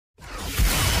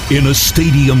in a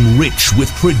stadium rich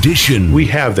with tradition. We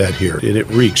have that here, and it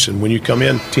reeks. And when you come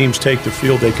in, teams take the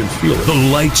field, they can feel it. The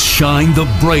lights shine the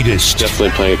brightest.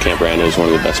 Definitely playing at Camp Randall is one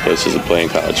of the best places to play in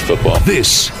college football.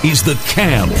 This is the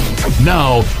Camp.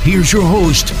 Now, here's your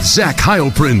host, Zach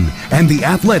Heilprin, and the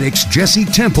Athletics' Jesse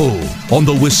Temple on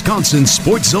the Wisconsin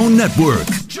Sports Zone Network.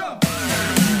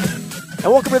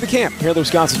 And welcome to the Camp here on the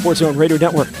Wisconsin Sports Zone Radio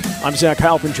Network. I'm Zach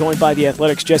Heilprin, joined by the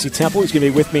Athletics' Jesse Temple. He's going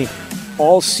to be with me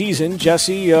all season.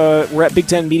 Jesse, we're at Big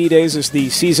Ten Media Days as the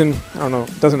season,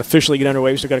 doesn't officially get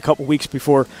underway. We've still got a couple weeks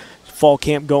before fall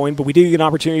camp going, but we do get an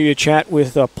opportunity to chat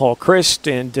with Paul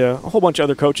Chryst and a whole bunch of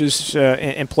other coaches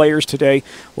and players today.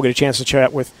 We'll get a chance to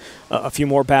chat with a few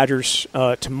more Badgers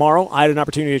tomorrow. I had an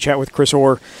opportunity to chat with Chris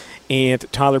Orr and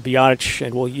Tyler Biadasz,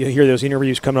 and we'll hear those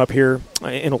interviews coming up here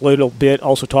in a little bit.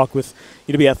 Also talk with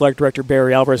UW Athletic Director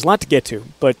Barry Alvarez. A lot to get to,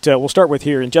 but we'll start with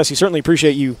here. And Jesse, certainly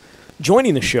appreciate you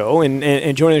joining the show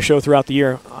and joining the show throughout the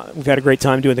year. We've had a great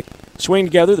time doing the Swing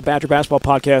Together, the Badger Basketball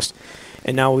Podcast,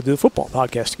 and now we'll do the football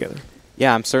podcast together.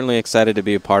 Yeah, I'm certainly excited to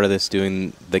be a part of this,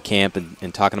 doing the camp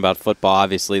and talking about football.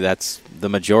 Obviously, that's the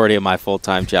majority of my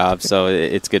full-time job, so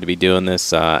it's good to be doing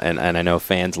this. And I know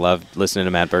fans love listening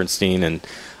to Matt Bernstein, and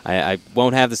I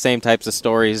won't have the same types of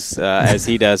stories as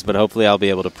he does, but hopefully I'll be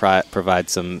able to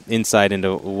provide some insight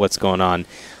into what's going on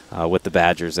with the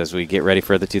Badgers as we get ready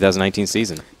for the 2019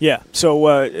 season. Yeah,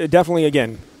 so definitely,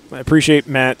 again, I appreciate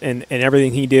Matt and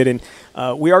everything he did.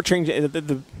 And we are changing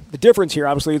the difference here.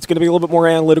 Obviously, it's going to be a little bit more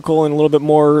analytical and a little bit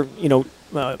more,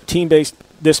 team-based.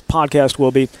 This podcast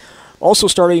will be. Also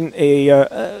starting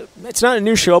it's not a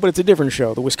new show, but it's a different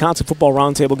show. The Wisconsin Football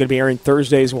Roundtable going to be airing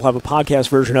Thursdays. We'll have a podcast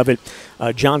version of it.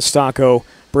 John Stocco,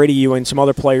 Brady Ewan, some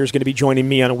other players going to be joining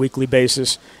me on a weekly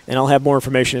basis, and I'll have more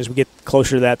information as we get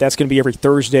closer to that. That's going to be every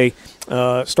Thursday,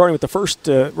 starting with the first,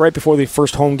 right before the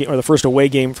first home game or the first away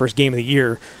game, first game of the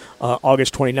year,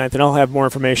 August 29th. And I'll have more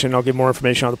information. I'll give more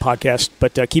information on the podcast,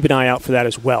 but keep an eye out for that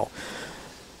as well.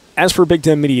 As for Big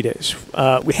Ten Media Days,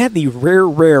 we had the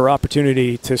rare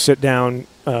opportunity to sit down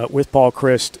with Paul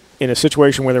Chryst in a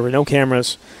situation where there were no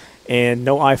cameras and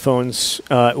no iPhones.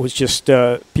 It was just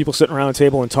people sitting around the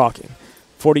table and talking.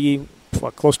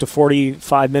 Close to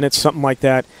 45 minutes, something like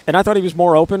that. And I thought he was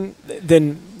more open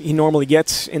than he normally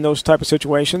gets in those type of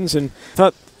situations, and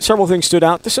thought several things stood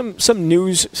out. There's some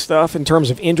news stuff in terms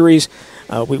of injuries.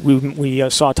 We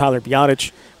saw Tyler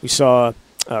Biadasz. We saw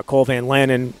Cole Van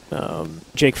Lanen,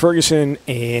 Jake Ferguson,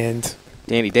 and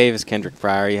Danny Davis, Kendrick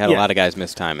Pryor. You had a lot of guys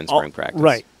miss time in spring practice.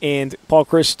 Right. And Paul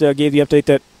Chryst gave the update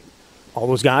that all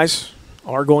those guys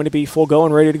are going to be full go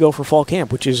and ready to go for fall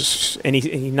camp, which is, and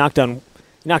he knocked on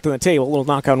the table, a little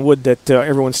knock on wood that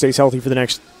everyone stays healthy for the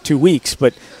next 2 weeks,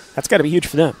 but that's got to be huge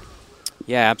for them.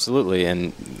 Yeah, absolutely.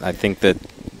 And I think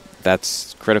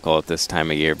that's critical at this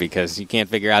time of year, because you can't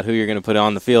figure out who you're going to put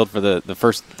on the field for the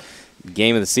first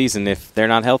game of the season if they're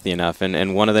not healthy enough.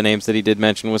 And one of the names that he did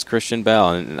mention was Christian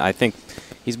Bell, and I think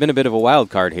he's been a bit of a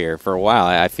wild card here for a while.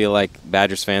 I feel like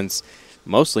Badgers fans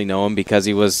mostly know him because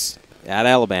he was at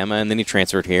Alabama and then he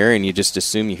transferred here, and you just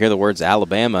assume, you hear the words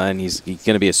Alabama and he's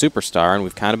going to be a superstar, and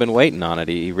we've kind of been waiting on it.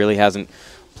 He really hasn't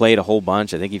played a whole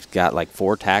bunch. I think he's got like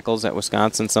 4 tackles at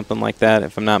Wisconsin, something like that,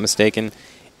 if I'm not mistaken.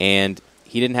 And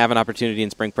he didn't have an opportunity in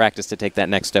spring practice to take that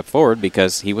next step forward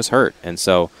because he was hurt. And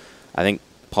so I think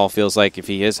Paul feels like if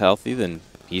he is healthy, then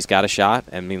he's got a shot.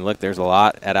 I mean, look, there's a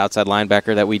lot at outside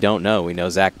linebacker that we don't know. We know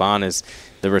Zach Bond is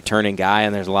the returning guy,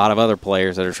 and there's a lot of other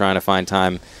players that are trying to find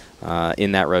time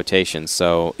in that rotation.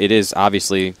 So it is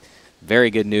obviously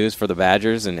very good news for the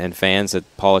Badgers and fans that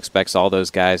Paul expects all those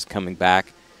guys coming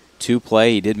back to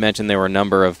play. He did mention there were a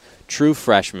number of true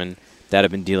freshmen that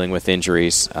have been dealing with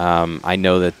injuries. I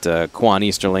know that Quan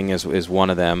Easterling is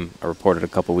one of them. I reported a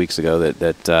couple weeks ago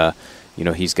that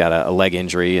he's got a leg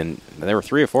injury, and there were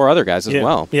 3 or 4 other guys as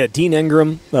well. Yeah, Dean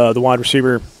Ingram, the wide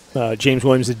receiver, James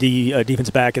Williams, the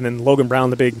defensive back, and then Logan Brown,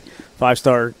 the big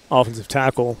 5-star offensive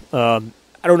tackle.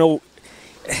 I don't know.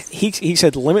 He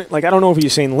said limit. Like, I don't know if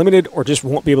he's saying limited or just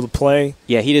won't be able to play.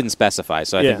 Yeah, he didn't specify,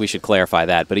 so I think we should clarify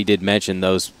that. But he did mention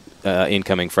those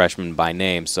incoming freshmen by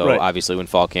name. So obviously when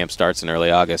fall camp starts in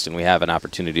early August and we have an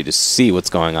opportunity to see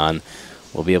what's going on,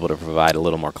 we'll be able to provide a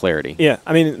little more clarity. Yeah,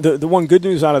 I mean, the one good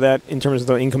news out of that in terms of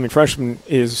the incoming freshman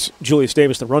is Julius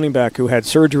Davis, the running back, who had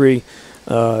surgery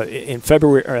in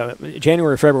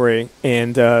January, February,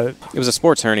 and it was a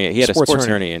sports hernia. He had a sports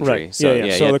hernia injury. Right. So,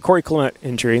 so the Corey Clement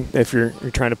injury, if you're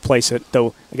trying to place it,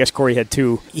 though I guess Corey had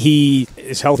 2, he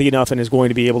is healthy enough and is going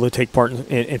to be able to take part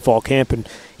in fall camp, and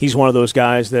he's one of those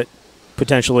guys that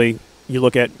potentially you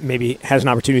look at maybe has an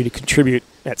opportunity to contribute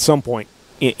at some point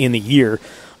in the year.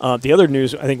 The other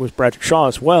news, I think, was Bradrick Shaw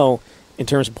as well, in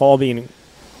terms of Paul being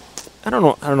I don't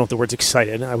know if the word's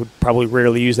excited. I would probably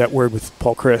rarely use that word with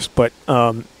Paul Chryst, but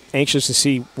anxious to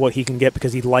see what he can get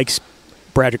because he likes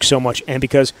Bradrick so much, and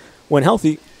because when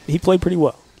healthy, he played pretty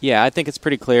well. Yeah, I think it's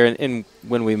pretty clear, and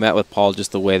when we met with Paul,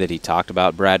 just the way that he talked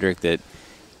about Bradrick, that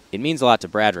it means a lot to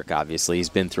Bradrick, obviously. He's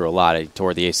been through a lot. He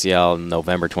tore the ACL in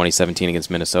November 2017 against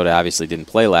Minnesota, obviously didn't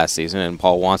play last season, and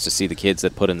Paul wants to see the kids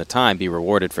that put in the time be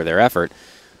rewarded for their effort.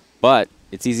 But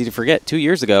it's easy to forget, 2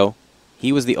 years ago,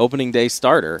 he was the opening day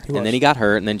starter, and then he got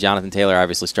hurt, and then Jonathan Taylor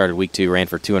obviously started week 2, ran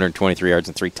for 223 yards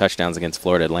and 3 touchdowns against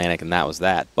Florida Atlantic, and that was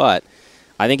that. But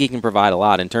I think he can provide a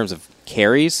lot in terms of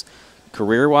carries.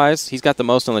 Career-wise, he's got the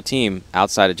most on the team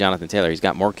outside of Jonathan Taylor. He's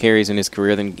got more carries in his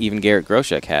career than even Garrett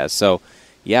Groshek has. So,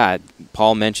 yeah,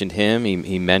 Paul mentioned him.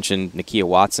 He mentioned Nakia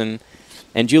Watson.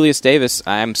 And Julius Davis,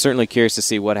 I'm certainly curious to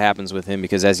see what happens with him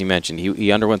because, as you mentioned,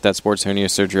 he underwent that sports hernia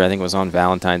surgery, I think it was on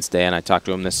Valentine's Day, and I talked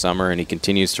to him this summer, and he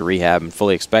continues to rehab and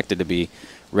fully expected to be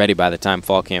ready by the time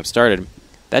fall camp started.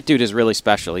 That dude is really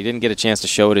special. He didn't get a chance to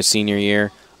show it his senior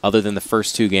year other than the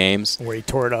first 2 games. Where he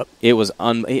tore it up. It was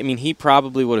he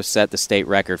probably would have set the state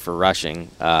record for rushing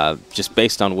just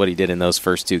based on what he did in those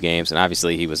first 2 games, and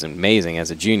obviously he was amazing as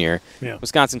a junior. Yeah.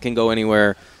 Wisconsin can go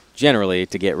anywhere generally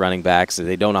to get running backs.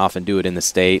 They don't often do it in the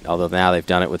state, although now they've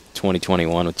done it with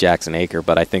 2021 with Jackson Aker,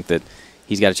 but I think that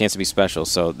he's got a chance to be special.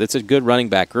 So it's a good running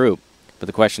back group, but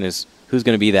the question is who's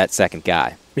going to be that second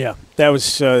guy? Yeah, that was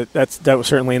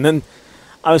certainly, and then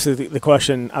obviously the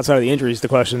question outside of the injuries, the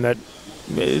question that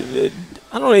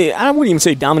I wouldn't even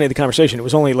say dominated the conversation. It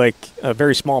was only like a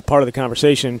very small part of the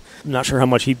conversation. I'm not sure how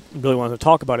much he really wanted to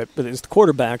talk about it, but it's the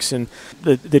quarterbacks. And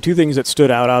the 2 things that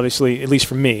stood out, obviously, at least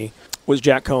for me, was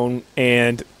Jack Coan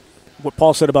and what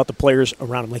Paul said about the players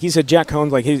around him. Like he said, Jack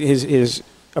Coan, like his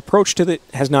approach to it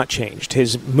has not changed.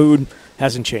 His mood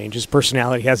hasn't changed. His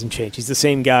personality hasn't changed. He's the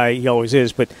same guy he always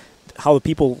is, but how the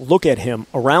people look at him,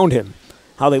 around him,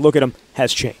 how they look at him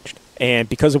has changed. And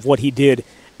because of what he did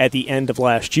at the end of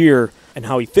last year and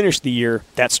how he finished the year,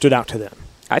 that stood out to them.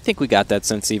 I think we got that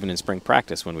sense even in spring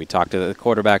practice when we talked to the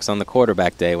quarterbacks on the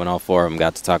quarterback day when all 4 of them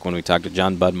got to talk when we talked to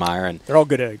John Budmeyer. And they're all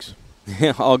good eggs.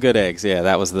 All good eggs, yeah.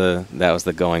 That was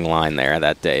the going line there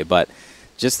that day. But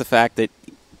just the fact that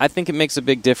I think it makes a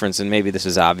big difference, and maybe this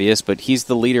is obvious, but he's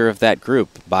the leader of that group.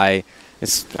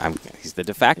 He's the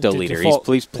de facto leader.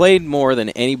 He's played more than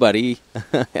anybody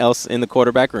else in the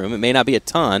quarterback room. It may not be a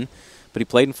ton, but he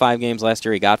played in 5 games last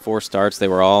year. He got 4 starts. They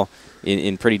were all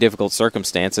in pretty difficult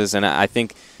circumstances. And I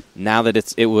think now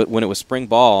that when it was spring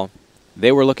ball,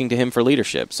 they were looking to him for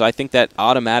leadership. So I think that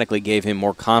automatically gave him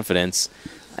more confidence.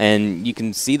 And you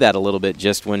can see that a little bit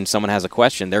just when someone has a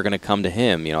question, they're going to come to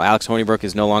him. You know, Alex Honeybrook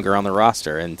is no longer on the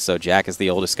roster, and so Jack is the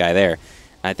oldest guy there.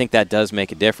 And I think that does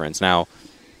make a difference. Now,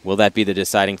 will that be the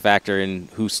deciding factor in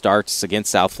who starts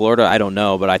against South Florida? I don't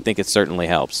know, but I think it certainly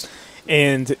helps.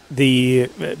 And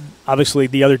obviously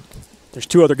there's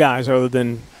 2 other guys other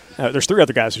than there's 3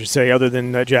 other guys I should say other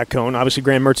than Jack Coan. Obviously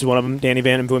Graham Mertz is one of them, Danny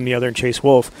Vandenboom the other, and Chase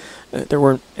Wolf. There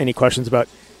weren't any questions about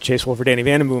Chase Wolf or Danny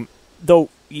Vandenboom, though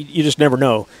you just never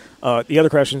know. The other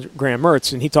question is Graham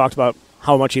Mertz, and he talked about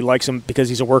how much he likes him because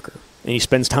he's a worker and he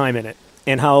spends time in it,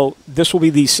 and how this will be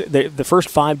the first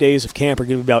 5 days of camp are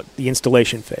going to be about the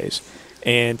installation phase,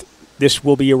 and this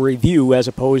will be a review as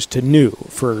opposed to new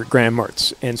for Graham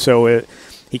Mertz. And so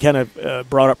he kind of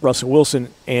brought up Russell Wilson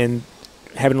and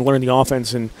having to learn the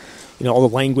offense and all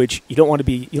the language. You don't want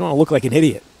to look like an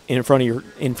idiot in front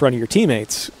of your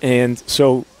teammates. And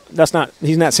so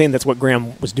he's not saying that's what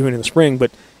Graham was doing in the spring, but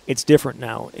it's different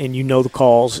now, and the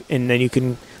calls, and then you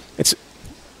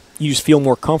just feel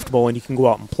more comfortable and you can go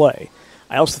out and play.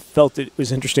 I also felt it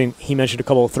was interesting. He mentioned a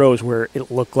couple of throws where it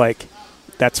looked like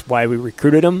that's why we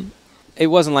recruited him. It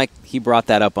wasn't like he brought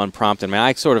that up unprompted. I mean,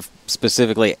 I sort of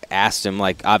specifically asked him,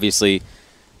 like, obviously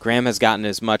Graham has gotten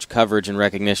as much coverage and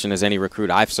recognition as any recruit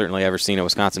I've certainly ever seen at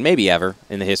Wisconsin, maybe ever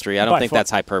in the history. I don't think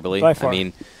that's hyperbole. By far. I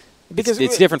mean,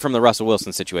 it's different from the Russell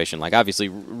Wilson situation. Like, obviously,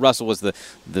 Russell was the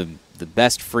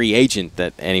best free agent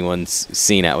that anyone's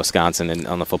seen at Wisconsin and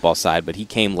on the football side, but he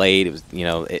came late. It was,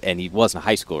 and he wasn't a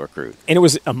high school recruit. And it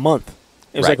was a month.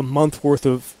 It was like a month worth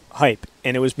of hype,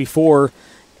 and it was before.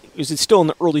 It's still in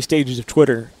the early stages of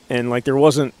Twitter, and like there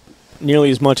wasn't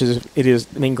nearly as much as it is.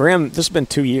 I mean, Graham, this has been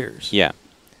 2 years. Yeah,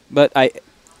 but I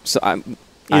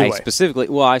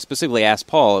specifically asked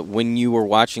Paul when you were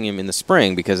watching him in the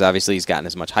spring, because obviously he's gotten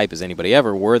as much hype as anybody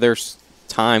ever. Were there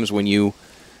times when you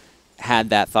had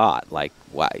that thought, like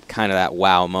kind of that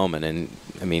wow moment? And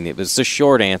I mean, it was a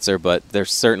short answer, but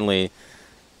there's certainly,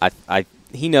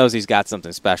 he knows he's got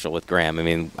something special with Graham. I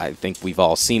mean, I think we've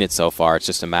all seen it so far. It's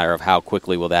just a matter of how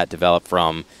quickly will that develop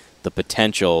from the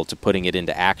potential to putting it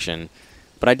into action.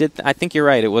 But I think you're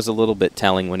right. It was a little bit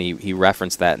telling when he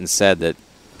referenced that and said that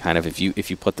kind of if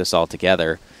you put this all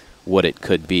together, what it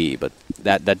could be. But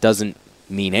that doesn't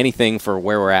mean anything for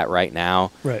where we're at right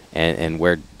now, right? And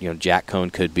where Jack Cohn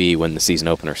could be when the season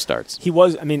opener starts. He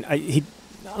was. I mean, I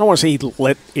don't want to say he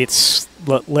let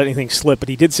anything slip, but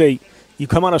he did say you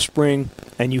come out of spring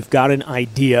and you've got an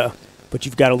idea, but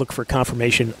you've got to look for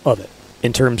confirmation of it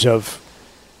in terms of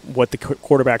what the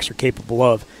quarterbacks are capable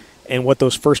of. And what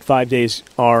those first 5 days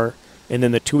are, and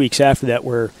then the 2 weeks after that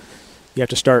where you have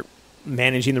to start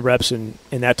managing the reps and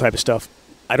that type of stuff.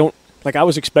 I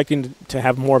was expecting to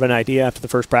have more of an idea after the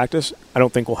first practice. I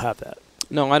don't think we'll have that.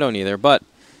 No, I don't either. But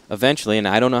eventually, and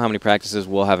I don't know how many practices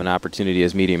we'll have an opportunity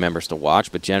as media members to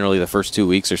watch, but generally the first 2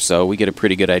 weeks or so, we get a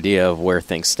pretty good idea of where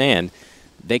things stand.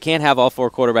 They can't have all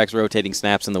 4 quarterbacks rotating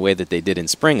snaps in the way that they did in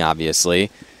spring,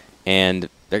 obviously, and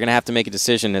they're going to have to make a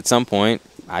decision at some point.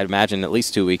 I'd imagine at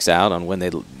least 2 weeks out on when they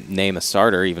name a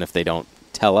starter, even if they don't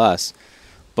tell us.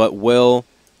 But will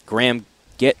Graham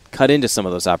get cut into some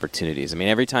of those opportunities? I mean,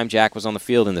 every time Jack was on the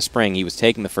field in the spring, he was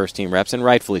taking the first team reps, and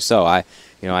rightfully so. I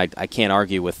can't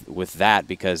argue with that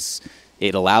because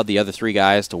it allowed the other 3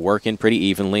 guys to work in pretty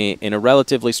evenly in a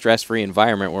relatively stress-free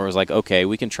environment where it was like, okay,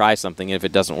 we can try something, and if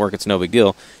it doesn't work, it's no big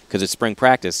deal because it's spring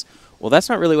practice. Well, that's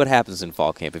not really what happens in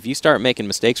fall camp. If you start making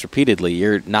mistakes repeatedly,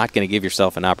 you're not going to give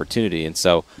yourself an opportunity. And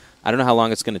so I don't know how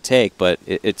long it's going to take, but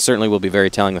it certainly will be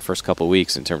very telling the first couple of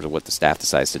weeks in terms of what the staff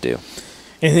decides to do.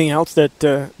 Anything else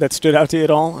that stood out to you at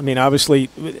all? I mean,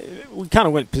 obviously, we kind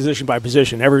of went position by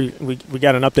position. We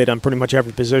got an update on pretty much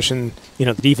every position.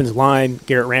 The defensive line,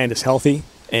 Garrett Rand is healthy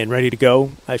and ready to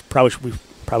go. We probably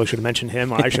should have mentioned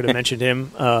him, or I should have mentioned him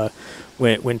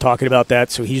when talking about that.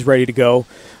 So he's ready to go.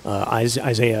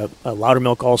 Isaiah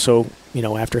Loudermilk also,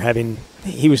 after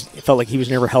it felt like he was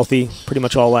never healthy pretty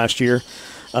much all last year.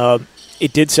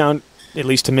 It did sound, at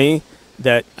least to me,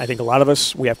 that I think a lot of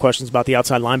us, we have questions about the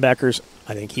outside linebackers.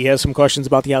 I think he has some questions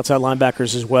about the outside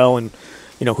linebackers as well, and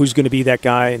who's going to be that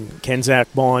guy, and can Zach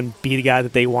Vaughn be the guy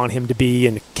that they want him to be,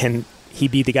 and can he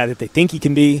be the guy that they think he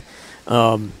can be?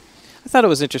 I thought it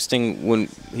was interesting when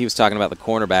he was talking about the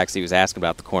cornerbacks. He was asking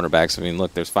about the cornerbacks. I mean,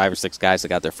 look, there's 5 or 6 guys that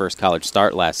got their first college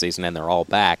start last season, and they're all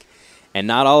back. And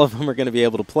not all of them are going to be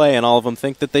able to play, and all of them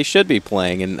think that they should be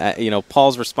playing. And,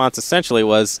 Paul's response essentially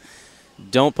was,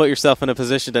 don't put yourself in a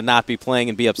position to not be playing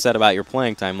and be upset about your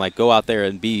playing time. Like, go out there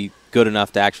and be good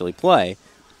enough to actually play.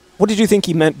 What did you think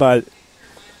he meant by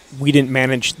we didn't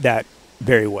manage that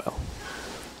very well?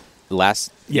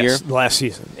 Last year? Yes, last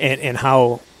season. And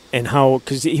how,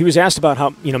 because he was asked about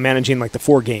how, managing like the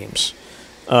 4 games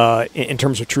in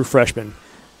terms of true freshmen.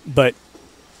 But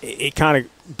it kind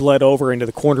of bled over into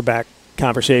the cornerback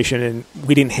conversation, and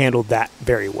we didn't handle that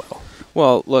very well.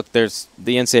 Well, look, there's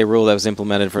the NCAA rule that was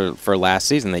implemented for last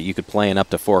season that you could play in up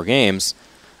to 4 games.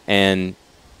 And,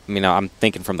 I'm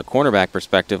thinking from the cornerback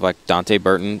perspective, like Dante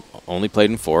Burton only played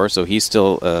in 4, so he's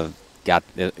still going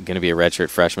to be a redshirt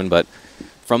freshman. But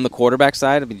from the quarterback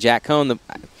side, Jack Cohn,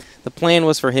 the plan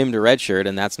was for him to redshirt,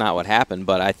 and that's not what happened.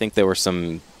 But I think there were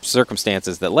some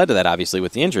circumstances that led to that, obviously,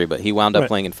 with the injury. But he wound up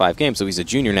playing in 5 games, so he's a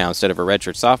junior now instead of a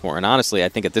redshirt sophomore. And honestly, I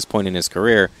think at this point in his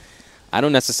career, I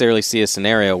don't necessarily see a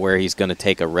scenario where he's going to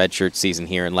take a redshirt season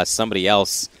here unless somebody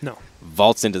else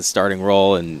vaults into the starting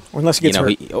role, and or unless he gets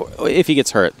hurt. If he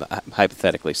gets hurt,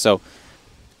 hypothetically. So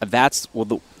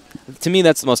to me,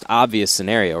 that's the most obvious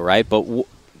scenario, right? But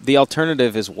the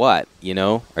alternative is what?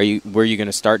 Were you going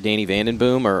to start Danny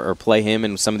Vandenboom or play him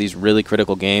in some of these really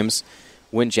critical games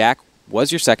when Jack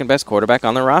was your second best quarterback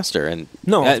on the roster, and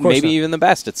maybe even the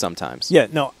best at some times? Yeah.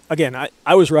 No. Again,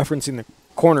 I was referencing the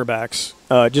cornerbacks,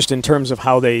 just in terms of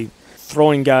how they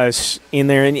throwing guys in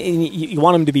there, and you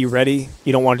want them to be ready.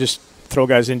 You don't want to just throw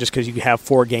guys in just because you have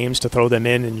 4 games to throw them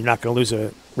in, and you're not going to lose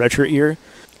a redshirt year.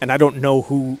 And I don't know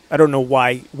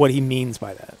what he means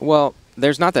by that. Well,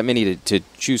 there's not that many to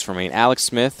choose from. Alex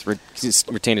Smith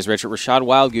retained his redshirt. Rashad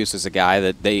Wildgoose is a guy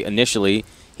that they initially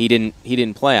he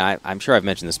didn't play. I'm sure I've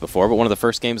mentioned this before, but one of the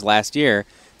first games last year,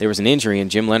 there was an injury,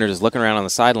 and Jim Leonard is looking around on the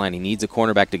sideline. He needs a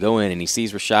cornerback to go in, and he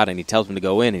sees Rashad, and he tells him to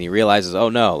go in, and he realizes, oh,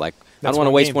 no, I don't want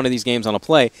to waste one of these games on a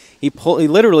play. He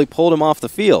literally pulled him off the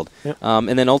field. Yep.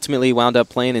 And then ultimately he wound up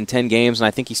playing in 10 games, and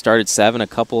I think he started 7. A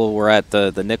couple were at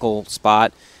the nickel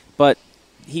spot. But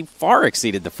he far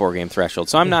exceeded the 4-game threshold,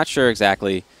 so I'm not sure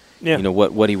exactly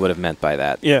what he would have meant by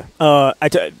that. Yeah. I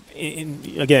had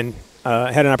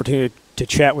an opportunity to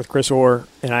chat with Chris Orr,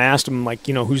 and I asked him,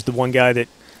 who's the one guy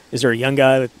is there a young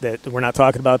guy that we're not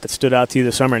talking about that stood out to you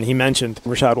this summer? And he mentioned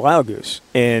Rashad Wildgoose.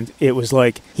 And it was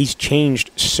like he's changed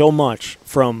so much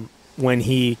from when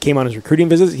he came on his recruiting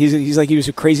visits. He's like he was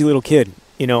a crazy little kid,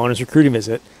 on his recruiting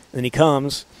visit. And then he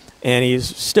comes, and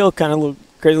he's still kind of a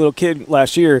crazy little kid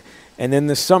last year. And then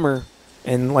this summer,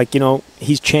 and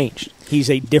he's changed. He's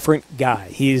a different guy.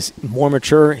 He's more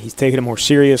mature. He's taking it more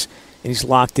serious, and he's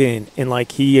locked in. And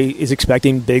he is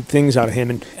expecting big things out of him.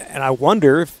 And I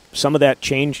wonder if some of that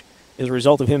change is a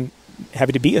result of him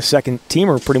having to be a second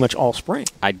teamer pretty much all spring.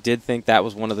 I did think that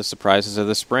was one of the surprises of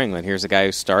the spring. And here's a guy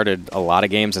who started a lot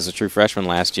of games as a true freshman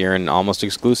last year, and almost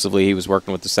exclusively he was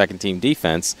working with the second team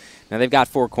defense. Now they've got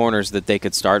 4 corners that they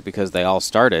could start because they all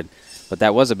started, but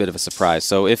that was a bit of a surprise.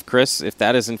 So if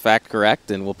that is in fact correct,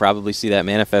 then we'll probably see that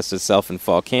manifest itself in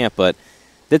fall camp. But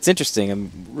that's interesting.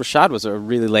 Rashad was a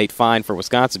really late find for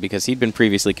Wisconsin because he'd been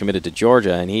previously committed to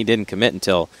Georgia, and he didn't commit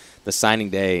until the signing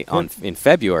day in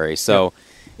February. So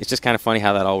it's just kind of funny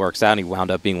how that all works out, and he wound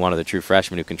up being one of the true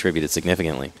freshmen who contributed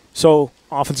significantly. So,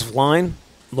 offensive line,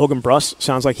 Logan Bruss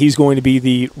sounds like he's going to be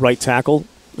the right tackle.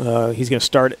 He's going to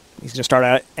start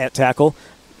at tackle.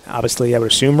 Obviously, I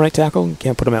would assume right tackle. You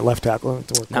can't put him at left tackle.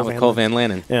 Not with Cole Van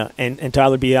Lanen. Yeah, and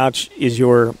Tyler Biadasz is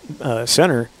your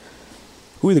center.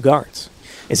 Who are the guards?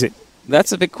 Is it?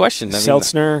 That's a big question.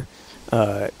 Seltzner,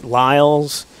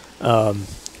 Lyles,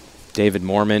 David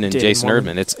Moorman, and Jason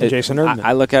Erdman. Jason Erdman.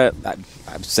 I look at it,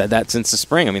 I've said that since the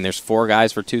spring. I mean, there's 4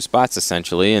 guys for 2 spots,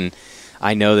 essentially. And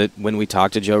I know that when we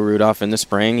talked to Joe Rudolph in the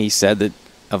spring, he said that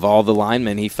of all the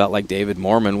linemen, he felt like David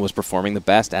Moorman was performing the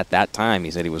best at that time.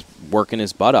 He said he was working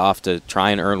his butt off to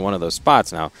try and earn one of those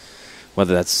spots. Now,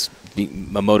 whether that's a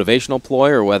motivational ploy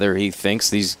or whether he thinks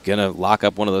he's going to lock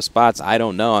up one of those spots, I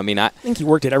don't know. I mean, I think he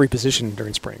worked at every position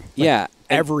during spring.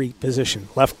 Every position,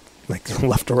 left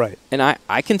to right. And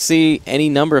I can see any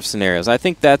number of scenarios. I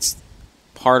think that's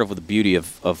part of the beauty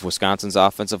of Wisconsin's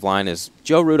offensive line is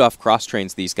Joe Rudolph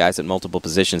cross-trains these guys at multiple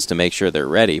positions to make sure they're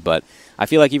ready. But I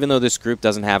feel like even though this group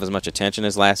doesn't have as much attention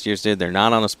as last year's did, they're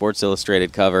not on a Sports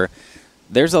Illustrated cover,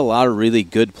 there's a lot of really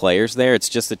good players there. It's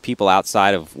just that people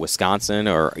outside of Wisconsin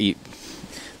or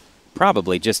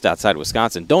probably just outside of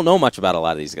Wisconsin don't know much about a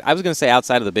lot of these guys. I was going to say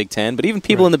outside of the Big Ten, but even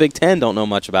people in the Big Ten don't know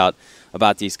much about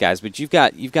these guys. But you've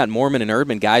got Moorman and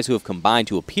Erdman, guys who have combined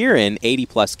to appear in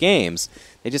 80-plus games.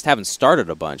 They just haven't started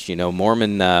a bunch.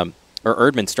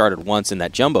 Erdman started once in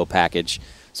that jumbo package.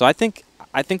 So I think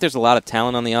there's a lot of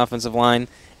talent on the offensive line,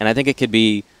 and I think it could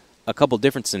be a couple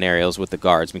different scenarios with the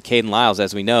guards. I mean, Caden Lyles,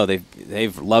 as we know,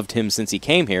 they've loved him since he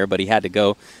came here, but he had to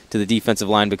go to the defensive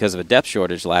line because of a depth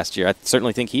shortage last year. I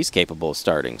certainly think he's capable of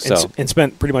starting. And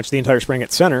spent pretty much the entire spring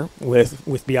at center with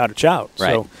Biadasz out.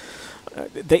 Right. So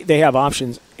they have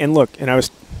options. And look, and I was,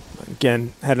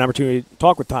 again, had an opportunity to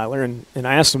talk with Tyler, and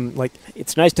I asked him,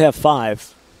 it's nice to have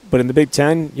 5, but in the Big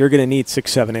Ten, you're going to need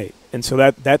 6, 7, 8. And so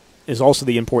that is also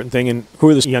the important thing. And who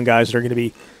are the young guys that are going to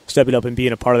be stepping up and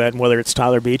being a part of that, and whether it's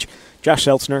Tyler Beach, Josh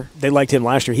Seltzner, they liked him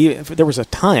last year. There was a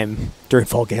time during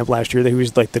fall camp last year that he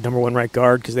was the number 1 right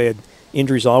guard because they had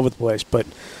injuries all over the place. But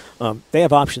they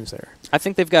have options there. I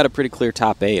think they've got a pretty clear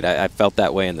top 8. I felt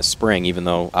that way in the spring, even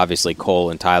though obviously Cole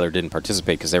and Tyler didn't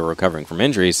participate because they were recovering from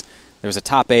injuries. There was a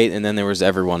top 8, and then there was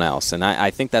everyone else. And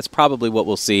I think that's probably what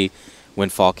we'll see when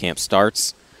fall camp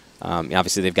starts.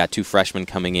 Obviously, they've got 2 freshmen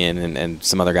coming in and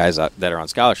some other guys that are on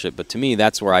scholarship. But to me,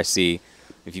 that's where I see,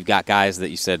 if you've got guys that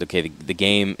you said, okay, the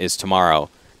game is tomorrow,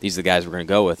 these are the guys we're going to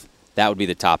go with, that would be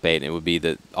the top 8. And it would be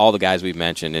all the guys we've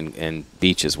mentioned and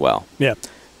Beach as well. Yeah.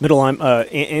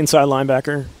 Inside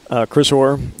linebacker, Chris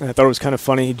Orr. I thought it was kind of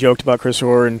funny. He joked about Chris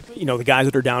Orr and, the guys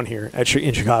that are down here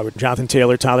in Chicago, Jonathan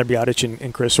Taylor, Tyler Biadasz,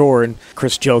 and Chris Orr. And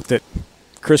Chris joked that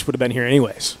Chris would have been here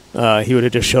anyways. He would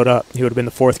have just showed up. He would have been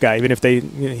the 4th guy. Even if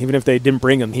they didn't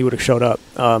bring him, he would have showed up.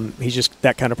 He's just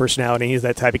that kind of personality. He's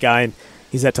that type of guy, and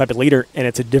he's that type of leader. And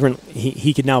it's a different –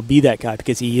 he could now be that guy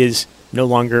because he is no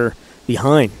longer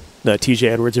behind T.J.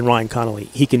 Edwards and Ryan Connolly.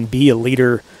 He can be a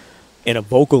leader and a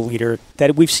vocal leader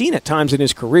that we've seen at times in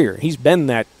his career. He's been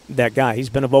that guy. He's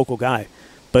been a vocal guy.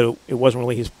 But it wasn't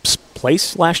really his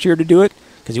place last year to do it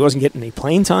because he wasn't getting any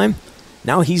playing time.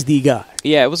 Now he's the guy.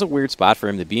 Yeah, it was a weird spot for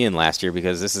him to be in last year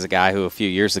because this is a guy who a few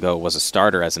years ago was a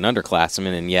starter as an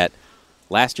underclassman, and yet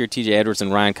last year T.J. Edwards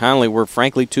and Ryan Connolly were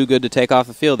frankly too good to take off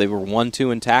the field. They were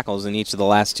 1-2 in tackles in each of the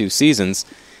last 2 seasons,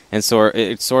 and so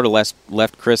it sort of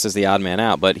left Chris as the odd man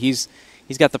out. But he's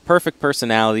got the perfect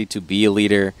personality to be a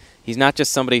leader. He's not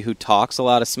just somebody who talks a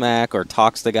lot of smack or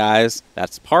talks to guys.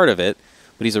 That's part of it,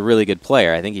 but he's a really good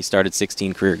player. I think he started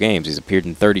 16 career games. He's appeared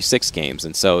in 36 games,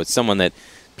 and so it's someone that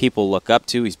people look up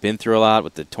to. He's been through a lot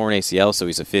with the torn ACL, so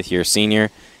he's a 5th-year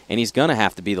senior, and he's going to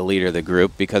have to be the leader of the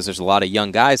group because there's a lot of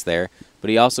young guys there,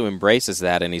 but he also embraces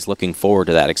that, and he's looking forward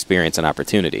to that experience and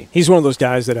opportunity. He's one of those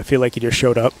guys that I feel like he just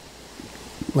showed up.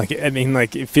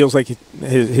 It feels like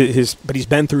his but he's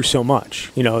been through so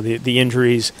much. The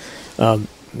injuries,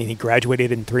 I mean, he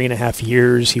graduated in 3.5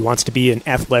 years. He wants to be an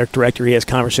athletic director. He has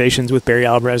conversations with Barry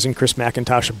Alvarez and Chris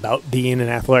McIntosh about being an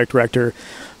athletic director.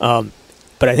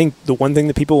 But I think the one thing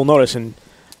that people will notice, and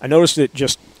I noticed it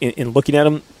just in looking at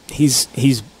him,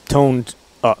 he's toned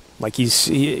up. Like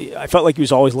I felt like he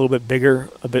was always a little bit bigger,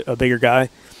 a bigger guy.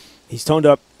 He's toned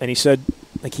up, and he said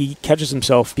like he catches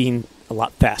himself being a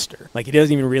lot faster. Like he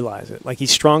doesn't even realize it. Like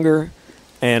he's stronger,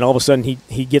 and all of a sudden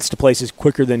he gets to places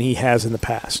quicker than he has in the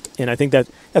past. And I think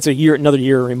that's another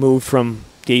year removed from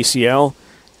the ACL.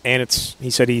 And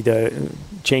he said he'd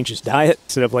change his diet.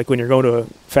 Instead of like when you're going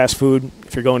to fast food,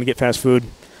 if you're going to get fast food,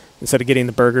 instead of getting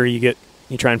the burger, you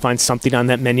try and find something on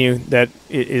that menu that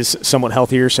is somewhat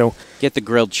healthier. So get the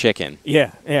grilled chicken.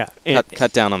 Yeah.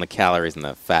 Cut down on the calories and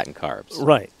the fat and carbs.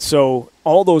 Right. So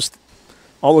all those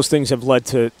things have led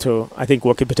to I think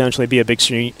what could potentially be a big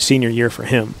senior year for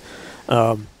him.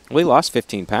 Well, he lost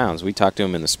 15 pounds. We talked to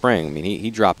him in the spring. I mean, he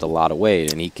dropped a lot of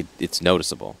weight, and it's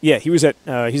noticeable. Yeah, he's at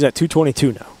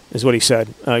 222 now, is what he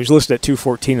said. He was listed at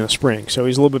 214 in the spring, so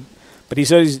he's a little bit. But he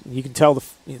says you can tell the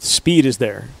speed is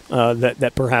there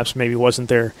that perhaps maybe wasn't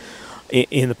there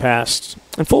in the past.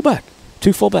 And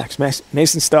two fullbacks,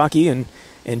 Mason Stockey and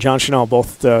John Chanel,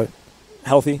 both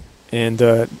healthy, and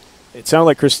it sounded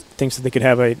like Chris thinks that they could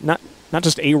have a not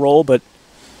just a role, but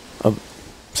a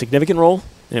significant role.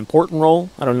 An important role.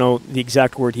 I don't know the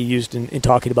exact word he used in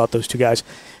talking about those two guys.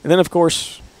 And then, of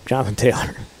course, Jonathan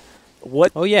Taylor.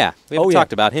 Oh, yeah. We haven't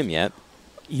talked about him yet.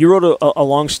 You wrote a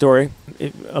long story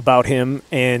about him,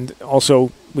 and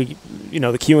also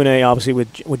the Q&A, obviously,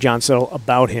 with John Settle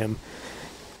about him.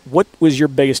 What was your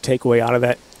biggest takeaway out of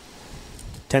that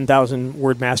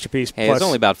 10,000-word masterpiece? Hey, it's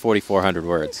only about 4,400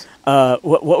 words.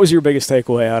 What was your biggest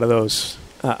takeaway out of those?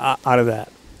 Out of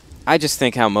that? I just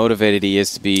think how motivated he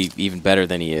is to be even better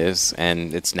than he is,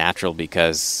 and it's natural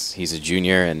because he's a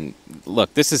junior. And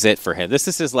look, this is it for him. This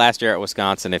is his last year at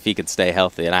Wisconsin if he could stay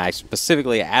healthy. And I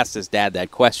specifically asked his dad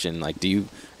that question, like, are you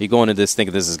going into this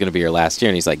thinking this is going to be your last year?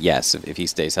 And he's like, yes, if he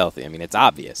stays healthy. I mean, it's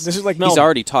obvious. This is like Melvin. He's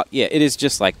already talked. Yeah, it is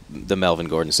just like the Melvin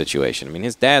Gordon situation. I mean,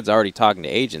 his dad's already talking to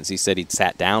agents. He said he'd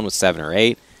sat down with 7 or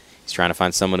 8. He's trying to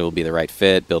find someone who will be the right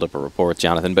fit, build up a rapport with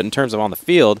Jonathan. But in terms of on the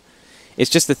field, it's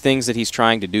just the things that he's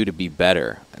trying to do to be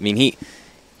better. I mean, he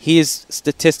is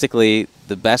statistically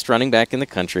the best running back in the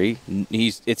country.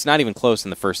 It's not even close in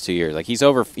the first 2 years. Like he's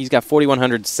got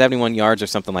 4,171 yards or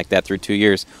something like that through 2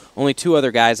 years. Only 2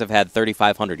 other guys have had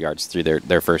 3,500 yards through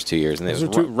their first 2 years, and it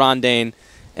was Ron Dane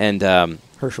and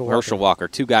Herschel Walker,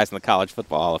 2 guys in the College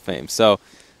Football Hall of Fame. So,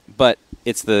 but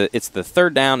it's the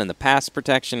third down and the pass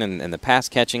protection and the pass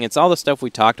catching. It's all the stuff we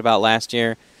talked about last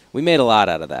year. We made a lot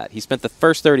out of that. He spent the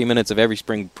first 30 minutes of every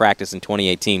spring practice in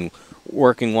 2018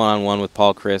 working one-on-one with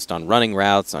Paul Chryst on running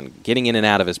routes, on getting in and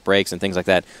out of his breaks and things like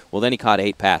that. Well, then he caught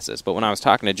 8 passes. But when I was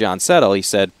talking to John Settle, he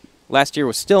said last year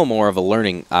was still more of a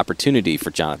learning opportunity for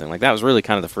Jonathan. Like that was really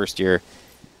kind of the first year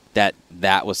that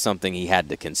was something he had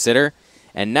to consider.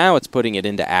 And now it's putting it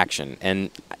into action. And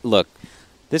look,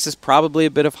 this is probably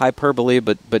a bit of hyperbole,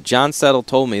 but John Settle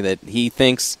told me that he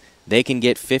thinks they can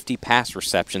get 50 pass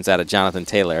receptions out of Jonathan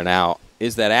Taylor. Now,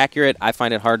 is that accurate? I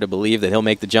find it hard to believe that he'll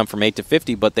make the jump from 8 to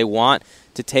 50, but they want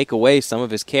to take away some of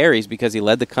his carries because he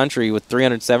led the country with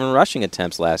 307 rushing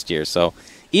attempts last year. So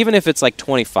even if it's like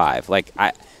 25,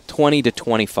 20 to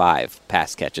 25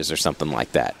 pass catches or something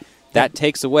like that, that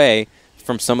takes away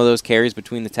from some of those carries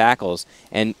between the tackles.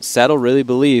 And Settle really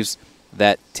believes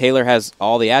that Taylor has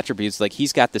all the attributes. Like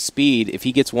he's got the speed. If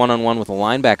he gets one-on-one with a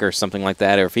linebacker or something like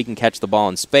that, or if he can catch the ball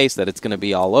in space, that it's going to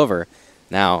be all over.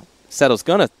 Now, Settle's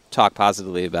going to talk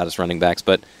positively about his running backs,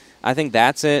 but I think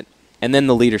that's it. And then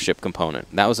the leadership component.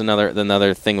 That was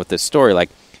another thing with this story. Like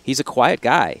he's a quiet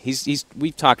guy.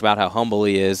 We've talked about how humble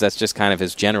he is. That's just kind of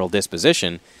his general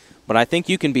disposition. But I think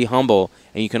you can be humble,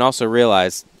 and you can also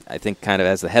realize, I think kind of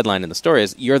as the headline in the story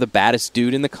is, you're the baddest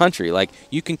dude in the country. Like,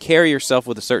 you can carry yourself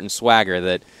with a certain swagger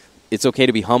that it's okay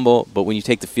to be humble, but when you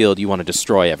take the field, you want to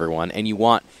destroy everyone, and you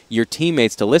want your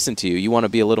teammates to listen to you. You want to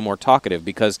be a little more talkative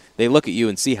because they look at you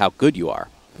and see how good you are.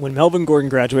 When Melvin Gordon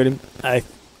graduated, I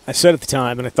said at the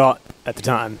time, and I thought at the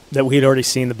time, that we had already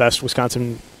seen the best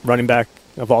Wisconsin running back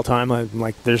of all time. I'm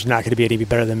like, there's not going to be any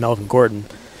better than Melvin Gordon.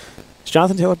 Is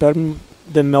Jonathan Taylor better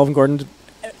than Melvin Gordon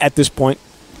at this point?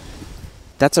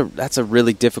 That's a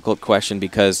really difficult question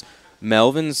because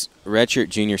Melvin's redshirt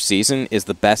junior season is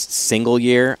the best single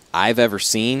year I've ever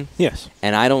seen. Yes.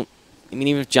 And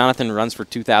even if Jonathan runs for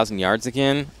 2,000 yards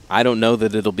again, I don't know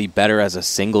that it'll be better as a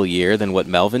single year than what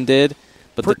Melvin did.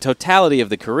 But the totality of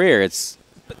the career, it's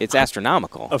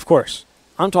astronomical. Of course.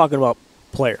 I'm talking about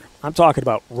player. I'm talking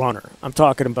about runner. I'm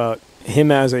talking about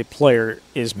him as a player.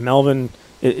 Has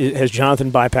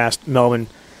Jonathan bypassed Melvin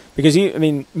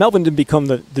Because Melvin didn't become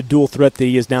the dual threat that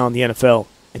he is now in the NFL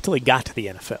until he got to the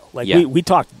NFL. Like we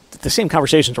talked, the same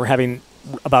conversations we're having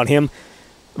about him,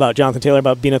 about Jonathan Taylor,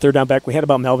 about being a third down back. We had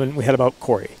about Melvin. We had about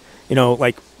Corey.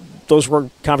 Those were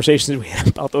conversations we had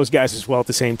about those guys as well at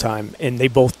the same time, and they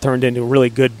both turned into really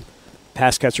good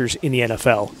pass catchers in the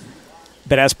NFL.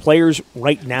 But as players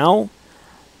right now,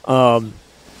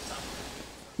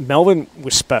 Melvin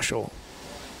was special,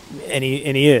 and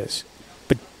he is.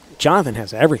 But Jonathan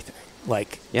has everything.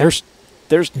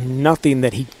 There's nothing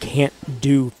that he can't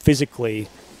do physically.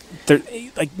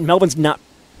 Melvin's not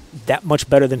that much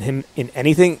better than him in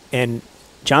anything, and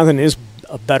Jonathan is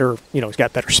a better, he's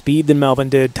got better speed than Melvin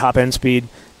did, top end speed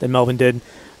than Melvin did,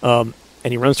 and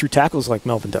he runs through tackles like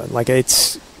Melvin did. I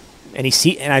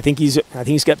think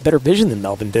he's got better vision than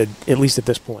Melvin did, at least at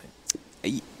this point.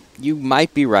 You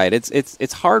might be right.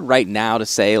 It's hard right now to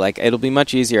say. It'll be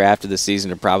much easier after the season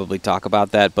to probably talk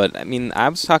about that. But I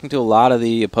was talking to a lot of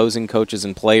the opposing coaches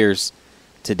and players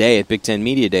today at Big Ten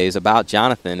Media Days about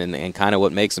Jonathan and kind of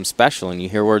what makes him special. And you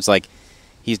hear words like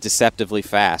he's deceptively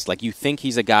fast. You think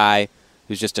he's a guy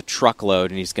who's just a truckload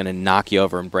and he's going to knock you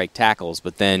over and break tackles,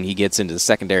 but then he gets into the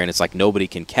secondary and it's like nobody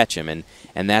can catch him,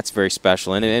 and that's very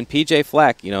special. And P.J.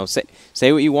 Fleck,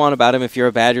 say what you want about him if you're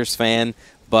a Badgers fan,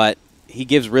 but he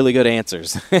gives really good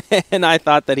answers. And I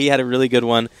thought that he had a really good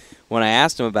one when I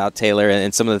asked him about Taylor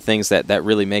and some of the things that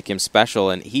really make him special.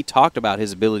 And he talked about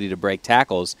his ability to break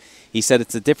tackles. He said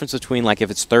it's the difference between if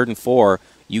it's 3rd and 4,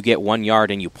 you get 1 yard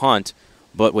and you punt,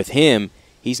 but with him,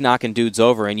 he's knocking dudes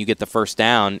over and you get the first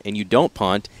down and you don't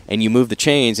punt and you move the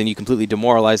chains and you completely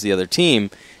demoralize the other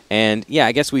team. And, yeah,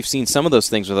 I guess we've seen some of those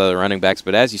things with other running backs,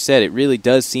 but as you said, it really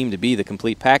does seem to be the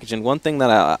complete package. And one thing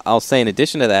that I'll say in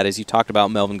addition to that is you talked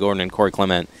about Melvin Gordon and Corey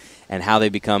Clement and how they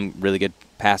become really good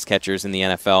pass catchers in the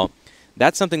NFL.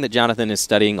 That's something that Jonathan is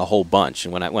studying a whole bunch.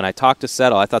 And when I talked to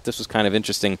Settle, I thought this was kind of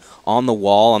interesting. On the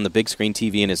wall, on the big screen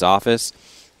TV in his office,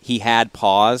 he had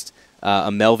paused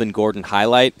a Melvin Gordon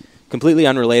highlight, completely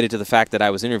unrelated to the fact that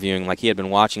I was interviewing. He had been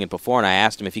watching it before, and I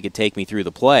asked him if he could take me through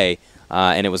the play,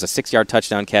 and it was a 6-yard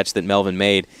touchdown catch that Melvin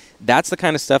made. That's the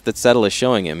kind of stuff that Settle is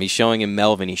showing him. He's showing him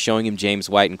Melvin. He's showing him James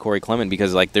White and Corey Clement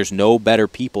because, there's no better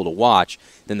people to watch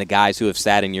than the guys who have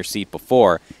sat in your seat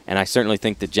before. And I certainly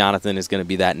think that Jonathan is going to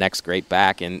be that next great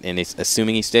back, and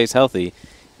assuming he stays healthy,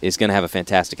 is going to have a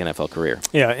fantastic NFL career.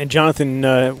 Yeah, and Jonathan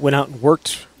went out and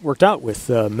worked out with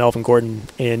Melvin Gordon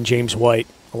and James White,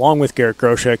 along with Garrett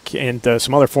Groshek and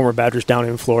some other former Badgers down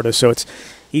in Florida. So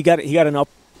he got an up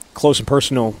close and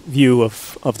personal view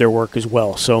of their work as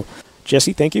well. So,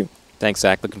 Jesse, thank you. Thanks,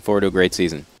 Zach. Looking forward to a great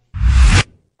season.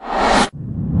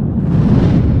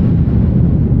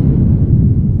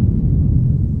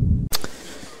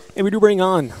 And we do bring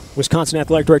on Wisconsin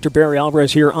Athletic Director Barry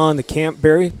Alvarez here on the camp.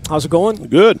 Barry, how's it going?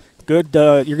 Good. Good.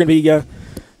 You're going to be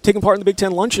taking part in the Big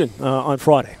Ten luncheon on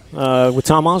Friday with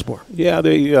Tom Osborne. Yeah,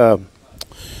 the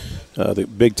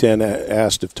Big Ten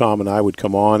asked if Tom and I would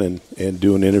come on and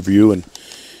do an interview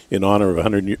in honor of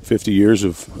 150 years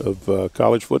of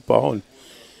college football, and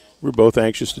we're both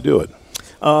anxious to do it.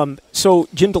 So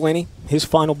Jim Delaney, his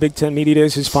final Big Ten Media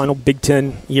Days, his final Big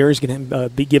Ten year, is going to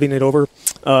be giving it over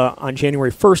on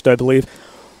January 1st, I believe.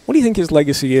 What do you think his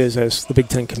legacy is as the Big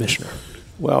Ten commissioner?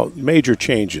 Well, major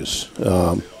changes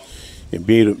in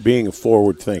being a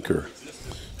forward thinker.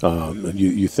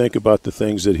 You think about the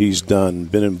things that he's done,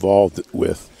 been involved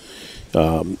with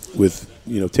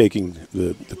taking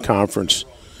the conference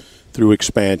through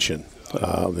expansion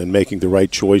and making the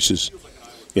right choices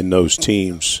in those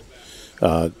teams,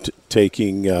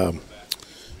 taking the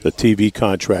TV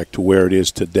contract to where it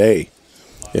is today,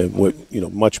 and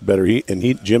much better.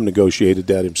 Jim negotiated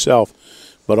that himself,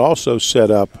 but also set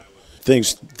up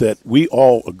things that we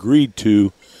all agreed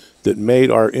to that made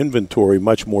our inventory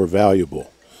much more valuable.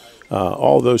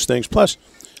 All those things. Plus,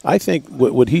 I think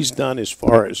what he's done as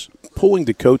far as pulling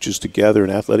the coaches together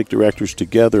and athletic directors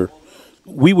together,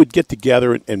 we would get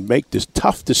together and make these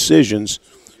tough decisions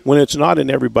when it's not in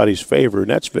everybody's favor.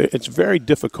 And it's very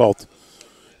difficult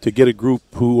to get a group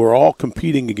who are all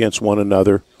competing against one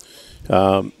another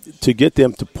to get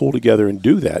them to pull together and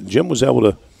do that. Jim was able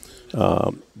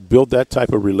to build that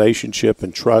type of relationship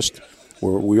and trust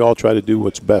where we all try to do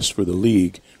what's best for the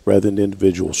league rather than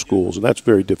individual schools, and that's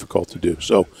very difficult to do.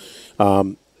 So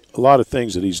a lot of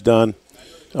things that he's done.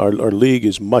 Our league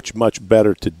is much, much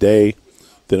better today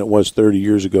than it was 30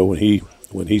 years ago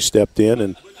when he stepped in,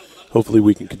 and hopefully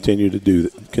we can continue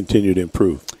to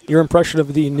improve. Your impression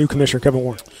of the new commissioner, Kevin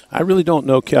Warren? I really don't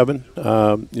know Kevin.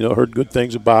 Heard good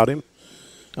things about him.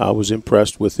 I was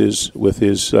impressed with his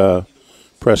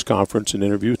press conference and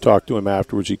interview. Talked to him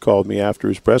afterwards. He called me after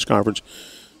his press conference.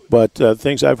 But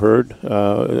things I've heard,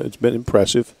 it's been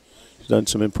impressive. He's done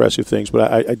some impressive things,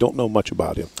 but I don't know much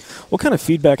about him. What kind of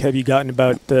feedback have you gotten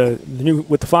about the new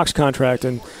with the Fox contract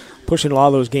and pushing a lot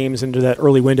of those games into that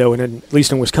early window, and then, at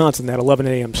least in Wisconsin, that 11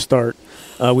 a.m. start?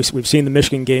 We've seen the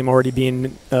Michigan game already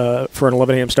being for an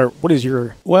 11 a.m. start. What is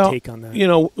your take on that? You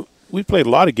know, we played a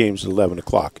lot of games at 11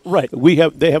 o'clock. Right.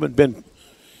 They haven't been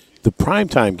the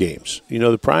primetime games. You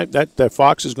know, that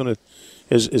Fox is going to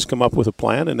has come up with a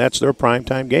plan, and that's their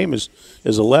primetime game is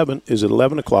at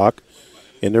 11 o'clock,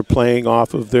 and they're playing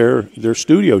off of their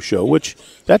studio show, which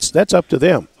that's up to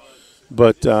them.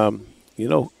 But you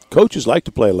know, coaches like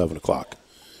to play 11 o'clock.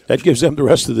 That gives them the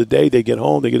rest of the day. They get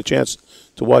home, they get a chance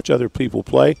to watch other people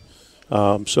play.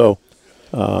 You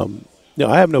know,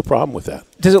 I have no problem with that.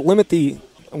 Does it limit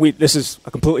this is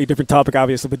a completely different topic,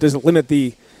 obviously, but does it limit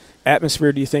the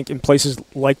atmosphere, do you think, in places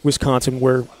like Wisconsin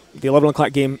where the 11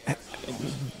 o'clock game,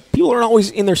 people aren't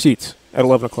always in their seats at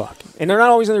 11 o'clock. And they're not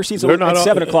always in their seats at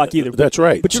 7 o'clock either. That's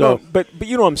right. But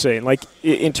you know what I'm saying. Like,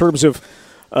 in terms of,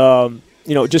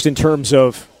 you know, just in terms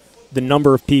of the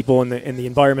number of people and the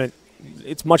environment,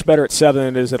 it's much better at 7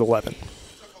 than it is at 11.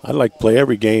 I'd like to play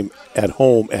every game at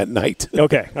home at night.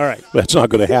 Okay, all right. That's not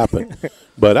going to happen.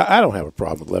 But I don't have a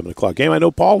problem with 11 o'clock game. I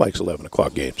know Paul likes 11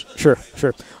 o'clock games. Sure.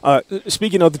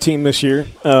 Speaking of the team this year,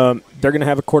 they're going to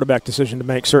have a quarterback decision to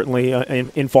make, certainly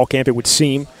in fall camp, it would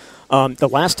seem. The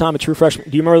last time a true freshman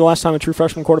 – do you remember the last time a true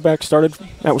freshman quarterback started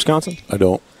at Wisconsin? I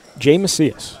don't. Jay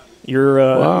Macias. Would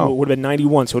have been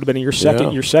 91, so it would have been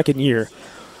your second year.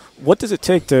 What does it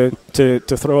take to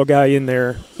throw a guy in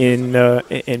there and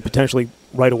potentially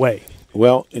right away?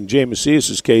 Well, in Jay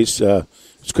Macias' case,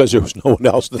 it's because there was no one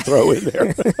else to throw in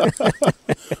there.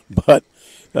 But,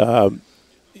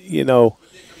 you know,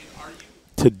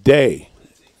 today,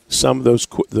 some of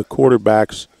the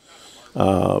quarterbacks,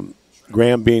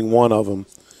 Graham being one of them,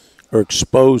 are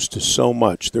exposed to so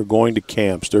much. They're going to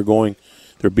camps. They're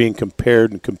being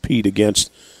compared and compete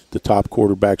against the top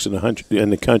quarterbacks in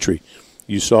the country.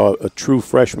 You saw a true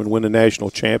freshman win a national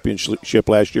championship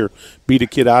last year, beat a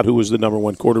kid out who was the number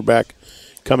one quarterback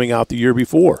coming out the year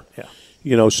before. Yeah.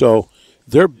 You know, so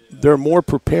they're more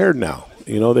prepared now.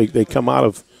 You know, they come out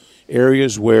of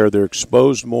areas where they're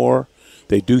exposed more.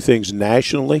 They do things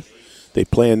nationally. They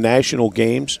play in national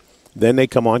games. Then they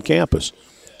come on campus.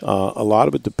 A lot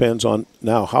of it depends on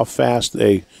now how fast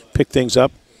they pick things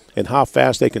up and how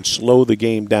fast they can slow the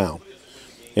game down.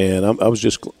 And I was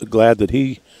just glad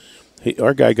that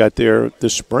our guy got there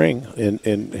this spring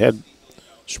and had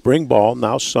spring ball,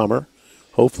 now summer.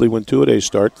 Hopefully when two-a-days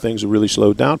start, things will really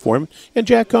slow down for him. And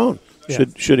Jack Cohn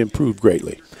should improve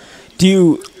greatly.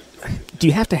 Do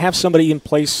you have to have somebody in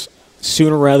place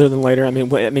sooner rather than later? I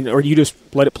mean, or you just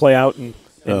let it play out and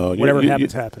whatever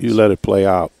happens. You let it play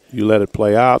out. You let it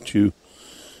play out. You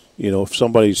know, if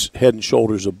somebody's head and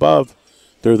shoulders above,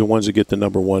 they're the ones that get the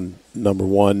number one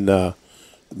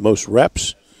most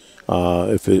reps.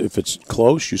 If it's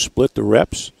close, you split the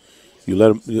reps. You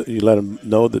let them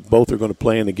know that both are going to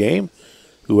play in the game.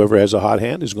 Whoever has a hot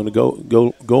hand is going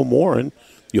to go more, and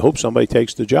you hope somebody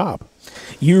takes the job.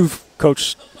 You've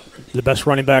coached the best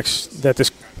running backs that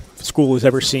this school has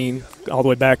ever seen, all the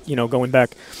way back, you know, going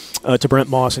back to Brent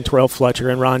Moss and Terrell Fletcher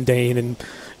and Ron Dane and,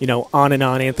 you know, on,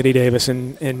 Anthony Davis,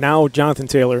 and now Jonathan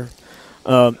Taylor.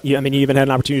 You even had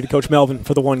an opportunity to coach Melvin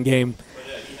for the one game.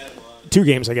 2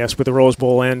 games, I guess, with the Rose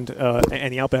Bowl and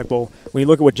the Outback Bowl. When you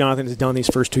look at what Jonathan has done these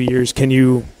first 2 years, can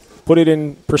you put it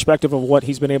in perspective of what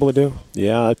he's been able to do?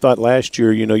 Yeah, I thought last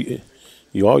year, you know,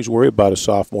 you always worry about a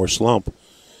sophomore slump,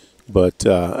 but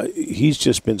he's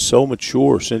just been so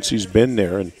mature since he's been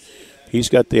there, and he's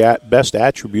got the best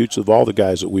attributes of all the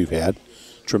guys that we've had.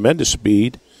 Tremendous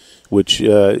speed, which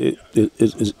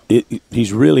he's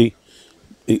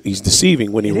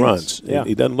deceiving when he runs. Yeah.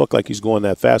 He doesn't look like he's going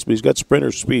that fast, but he's got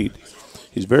sprinter speed.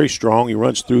 He's very strong. He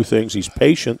runs through things. He's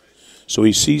patient, so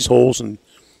he sees holes and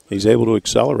he's able to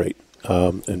accelerate,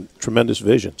 and tremendous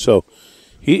vision. So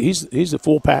he's the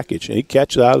full package. And he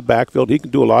catches out of the backfield. He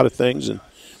can do a lot of things, and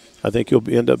I think he'll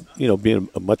end up being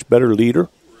a much better leader.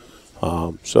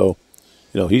 So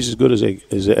he's as good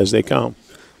as they come.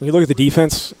 When you look at the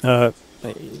defense,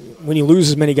 when you lose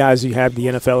as many guys as you have in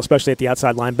the NFL, especially at the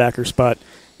outside linebacker spot,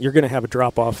 you're going to have a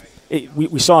drop-off.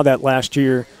 We saw that last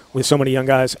year with so many young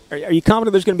guys. Are you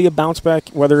confident there's going to be a bounce back,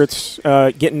 whether it's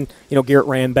getting Garrett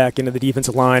Rand back into the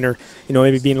defensive line or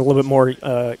maybe being a little bit more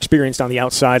experienced on the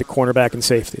outside, cornerback and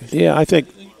safety? Yeah, I think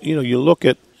you look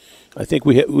at. I think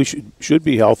we should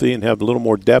be healthy and have a little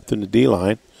more depth in the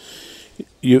D-line.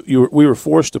 We were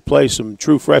forced to play some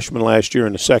true freshmen last year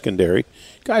in the secondary,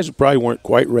 guys that probably weren't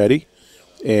quite ready,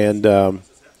 and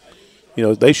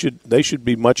they should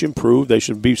be much improved. They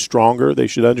should be stronger. They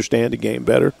should understand the game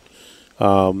better.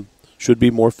 Should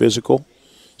be more physical.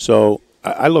 So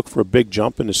I look for a big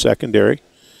jump in the secondary.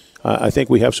 I think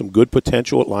we have some good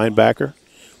potential at linebacker.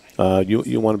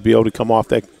 You want to be able to come off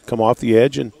the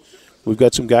edge, and we've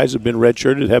got some guys that have been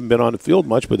redshirted, haven't been on the field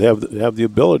much, but have the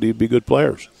ability to be good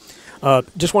players.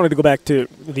 Just wanted to go back to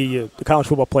the college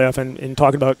football playoff and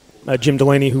talking about Jim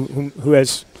Delaney, who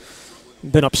has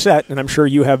been upset, and I'm sure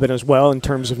you have been as well, in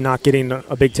terms of not getting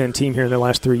a Big Ten team here in the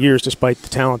last 3 years, despite the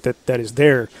talent that is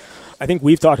there. I think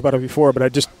we've talked about it before,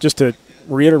 but just to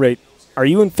reiterate, are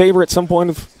you in favor at some point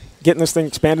of getting this thing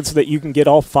expanded so that you can get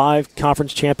all 5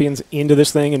 conference champions into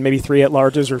this thing and maybe 3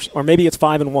 at-larges, or maybe it's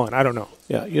 5 and 1? I don't know.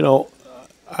 Yeah,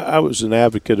 I was an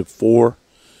advocate of 4.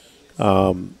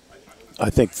 I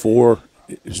think 4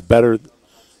 is better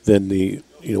than the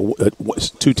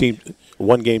 2-team,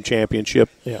 1-game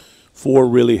championship. Yeah. 4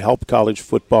 really helped college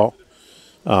football.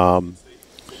 But,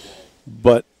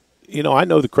 I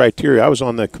know the criteria. I was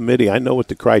on that committee. I know what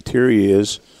the criteria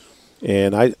is.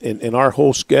 And our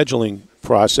whole scheduling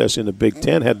process in the Big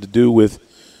Ten had to do with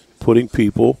putting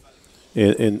people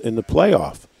in the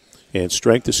playoff. And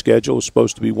strength of schedule is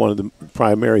supposed to be one of the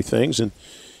primary things. And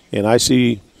I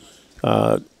see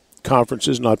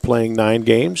conferences not playing 9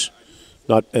 games,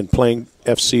 and playing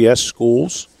FCS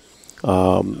schools.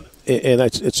 And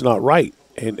it's not right.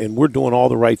 And we're doing all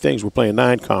the right things. We're playing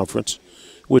 9 conference,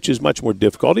 which is much more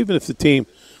difficult. Even if the team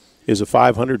is a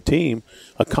 500 team,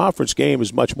 a conference game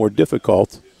is much more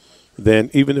difficult than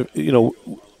even if,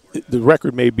 the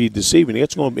record may be deceiving.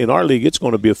 In our league, it's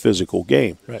going to be a physical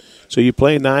game. Right. So you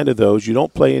play 9 of those. You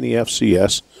don't play any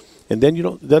FCS, and then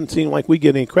it doesn't seem like we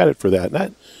get any credit for that.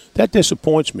 And that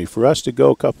disappoints me. For us to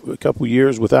go a couple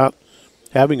years without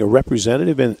having a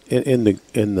representative in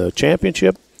the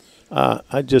championship, that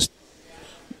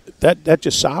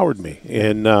just soured me,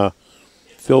 and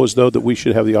feel as though that we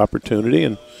should have the opportunity,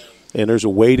 and there's a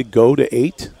way to go to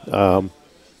 8,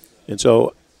 and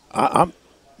so I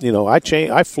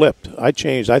flipped. I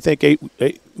changed. I think 8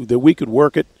 that we could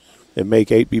work it and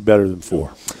make 8 be better than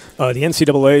 4. The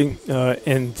NCAA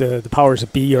and the powers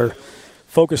that be are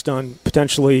focused on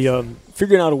potentially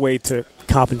figuring out a way to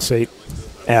compensate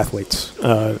athletes.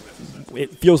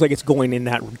 It feels like it's going in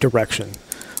that direction,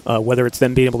 whether it's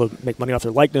them being able to make money off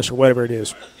their likeness or whatever it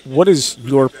is. What is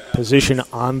your position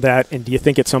on that, and do you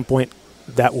think at some point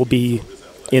that will be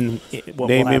in what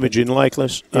name, image, and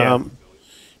likeness? Yeah.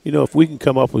 If we can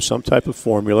come up with some type of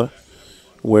formula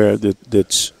where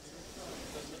that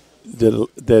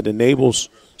enables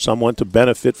someone to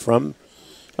benefit from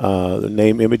the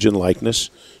name, image, and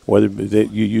likeness, whether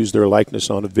you use their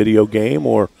likeness on a video game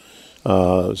or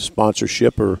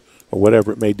sponsorship or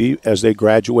whatever it may be, as they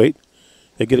graduate,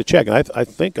 they get a check. And I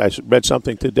think I read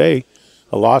something today,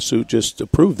 a lawsuit just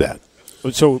approved that.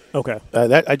 So, okay.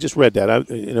 I just read that.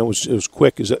 It was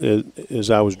quick as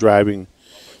I was driving.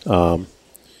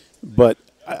 But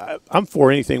I'm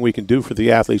for anything we can do for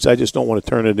the athletes. I just don't want to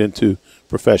turn it into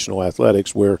professional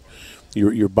athletics where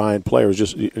you're buying players.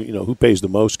 Just who pays the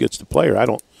most gets the player. I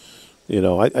don't.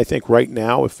 I think right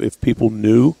now, if people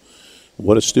knew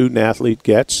what a student athlete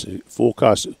gets, full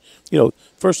cost.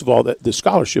 First of all, the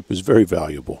scholarship is very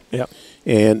valuable. Yep.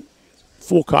 And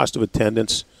full cost of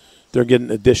attendance, they're getting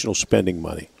additional spending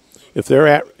money. If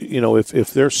they're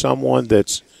if they're someone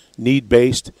that's need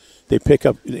based, they pick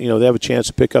up. They have a chance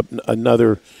to pick up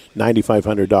another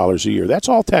 $9,500 a year. That's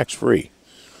all tax free,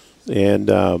 and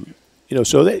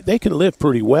so they can live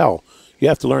pretty well. You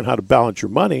have to learn how to balance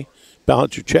your money,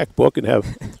 balance your checkbook, and have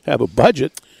a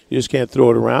budget. You just can't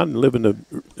throw it around and live in a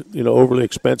overly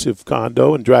expensive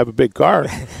condo and drive a big car.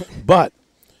 But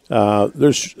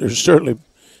there's certainly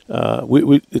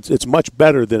it's much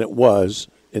better than it was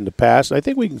in the past. I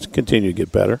think we can continue to get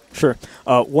better. Sure.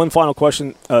 One final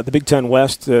question. The Big Ten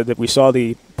West, that we saw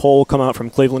the poll come out from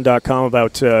Cleveland.com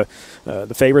about the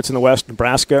favorites in the West.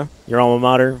 Nebraska, your alma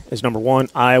mater, is number 1.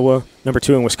 Iowa, number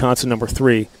 2, and Wisconsin, number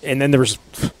 3. And then there was,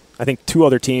 I think, 2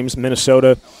 other teams,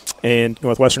 Minnesota and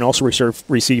Northwestern, also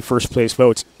received first-place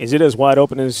votes. Is it as wide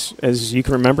open as you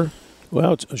can remember?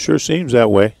 Well, it sure seems that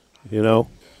way.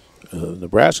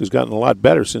 Nebraska's gotten a lot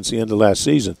better since the end of last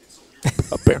season,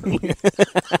 apparently.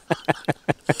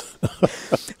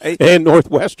 And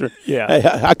Northwestern.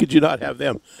 Yeah. How could you not have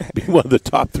them be one of the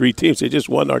top 3 teams? They just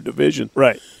won our division.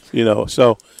 Right.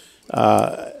 So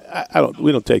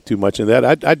we don't take too much in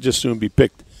that. I'd just soon be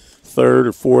picked 3rd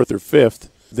or 4th or 5th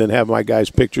than have my guys'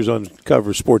 pictures on the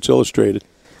cover of Sports Illustrated.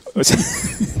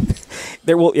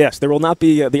 There will not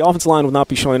be the offensive line will not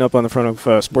be showing up on the front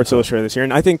of Sports Illustrated this year,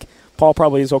 and I think Paul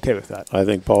probably is okay with that. I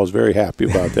think Paul's very happy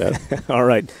about that. All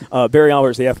right. Barry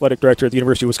Albers, the athletic director at the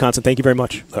University of Wisconsin, thank you very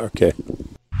much. Okay.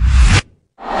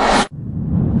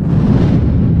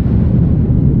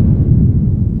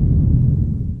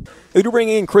 We do bring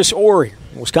in Chris Orr,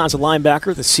 Wisconsin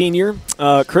linebacker, the senior.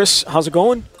 Chris, how's it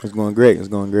going? It's going great. It's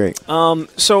going great.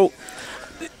 So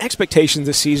expectations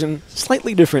this season,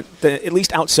 slightly different, at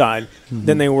least outside,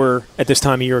 than they were at this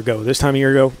time a year ago. This time a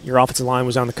year ago, your offensive line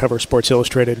was on the cover of Sports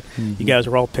Illustrated. You guys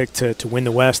were all picked to win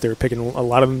the West. They were picking a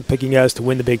lot of them picking guys to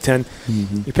win the Big Ten.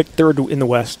 You picked third in the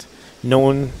West. You're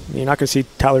not going to see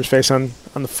Tyler's face on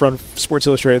the front of Sports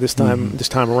Illustrated this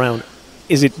time around.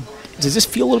 Does this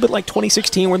feel a little bit like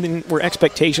 2016 where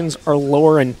expectations are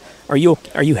lower, and are you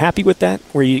happy with that?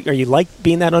 Are you like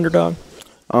being that underdog?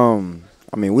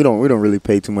 I mean, we don't really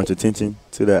pay too much attention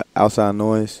to the outside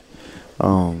noise.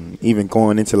 Even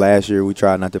going into last year, we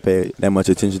tried not to pay that much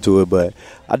attention to it, but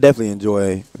I definitely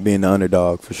enjoy being the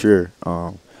underdog for sure.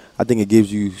 I think it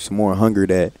gives you some more hunger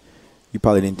that you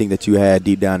probably didn't think that you had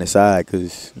deep down inside,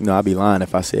 because, I'd be lying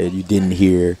if I said you didn't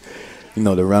hear,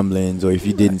 the rumblings, or if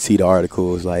you didn't see the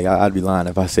articles. Like, I'd be lying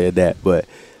if I said that, but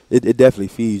it definitely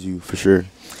feeds you for sure.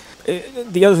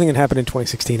 The other thing that happened in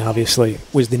 2016, obviously,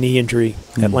 was the knee injury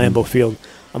at Lambeau Field.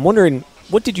 I'm wondering,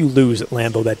 what did you lose at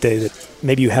Lambeau that day that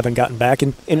maybe you haven't gotten back,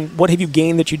 and what have you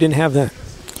gained that you didn't have then,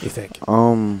 you think?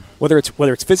 Whether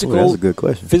it's physical, that's a good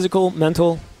question. Physical,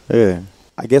 mental? Yeah.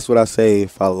 I guess what I say,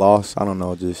 if I lost, I don't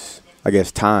know, I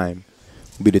guess time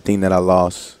would be the thing that I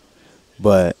lost.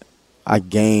 But I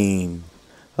gained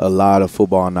a lot of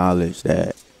football knowledge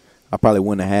that I probably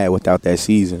wouldn't have had without that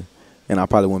season. And I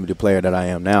probably wouldn't be the player that I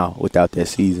am now without that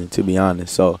season, to be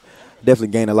honest. So I definitely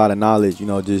gained a lot of knowledge,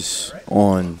 just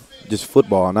on just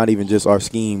football, not even just our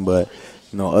scheme, but,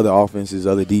 other offenses,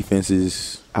 other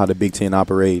defenses, how the Big Ten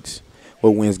operates,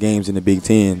 what wins games in the Big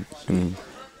Ten, and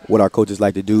what our coaches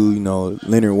like to do.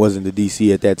 Leonard wasn't the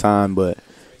DC at that time, but,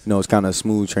 it's kind of a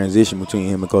smooth transition between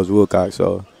him and Coach Wilcox.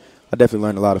 So I definitely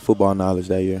learned a lot of football knowledge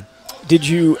that year. Did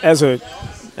you, as a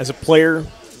player,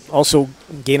 also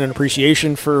gain an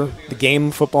appreciation for the game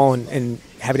of football and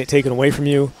having it taken away from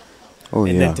you? Oh,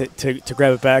 and yeah. then to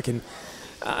grab it back? And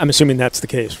I'm assuming that's the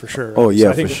case for sure. Oh,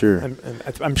 yeah, so for sure.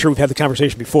 I'm sure we've had the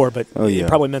conversation before, but yeah. It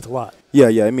probably meant a lot. Yeah,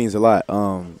 it means a lot.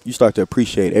 You start to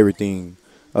appreciate everything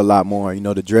a lot more.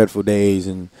 The dreadful days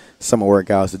and summer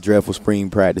workouts, the dreadful spring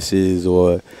practices,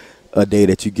 or a day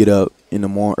that you get up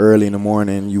early in the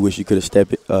morning, you wish you could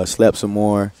have slept some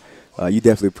more. You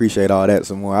definitely appreciate all that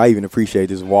some more. I even appreciate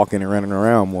just walking and running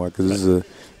around more, because this is a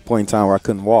point in time where I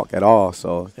couldn't walk at all.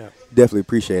 So definitely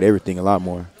appreciate everything a lot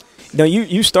more. Now,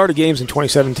 you started games in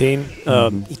 2017.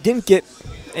 You didn't get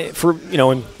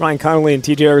and Ryan Connolly and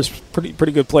TJ are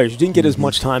pretty good players. You didn't get as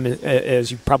much time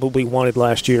as you probably wanted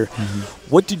last year.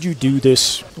 What did you do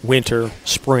this winter,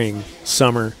 spring,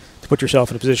 summer to put yourself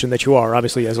in a position that you are,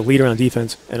 obviously, as a leader on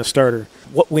defense and a starter?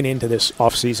 What went into this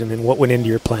offseason, and what went into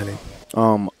your planning?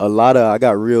 I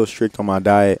got real strict on my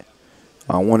diet.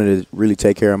 I wanted to really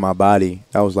take care of my body.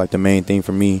 That was like the main thing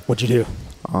for me. What'd you do?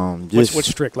 What's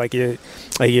strict? Like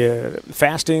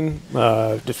fasting,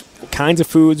 just kinds of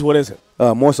foods? What is it?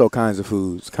 More so kinds of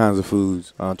foods.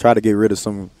 Try to get rid of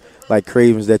some like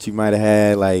cravings that you might have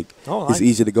had. Like it's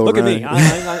easy to go look run. Look at me.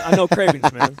 I know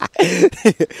cravings, man.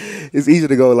 It's easy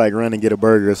to go like run and get a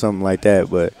burger or something like that,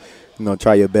 but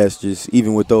try your best. Just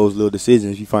even with those little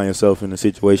decisions, you find yourself in a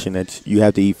situation that you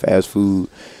have to eat fast food.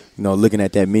 Looking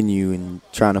at that menu and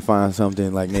trying to find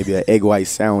something like maybe an egg white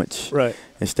sandwich, right,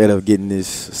 instead of getting this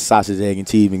sausage, egg, and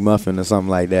cheese McMuffin or something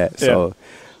like that. Yeah. So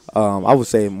I would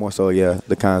say more so,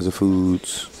 the kinds of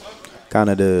foods, kind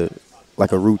of a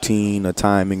routine, a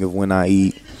timing of when I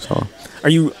eat. So,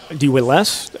 do you weigh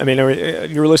less? I mean,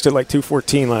 you were listed like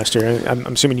 214 last year. I'm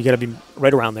assuming you got to be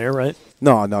right around there, right?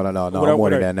 No. I'm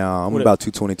more than that now. I'm about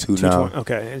 222 now.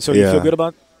 Okay, and so you feel good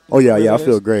about? Oh yeah, I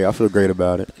feel great. I feel great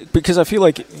about it. Because I feel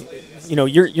like,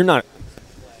 you're not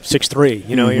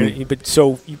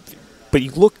 6'3", but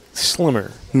you look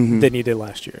slimmer than you did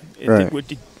last year. Right.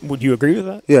 Would you agree with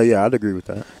that? Yeah, I'd agree with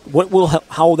that.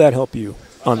 How will that help you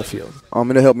on the field?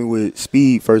 It'll help me with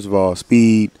speed, first of all,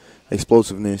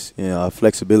 explosiveness, and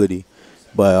flexibility.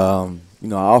 But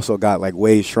I also got like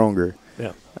way stronger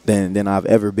than I've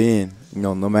ever been.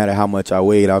 No matter how much I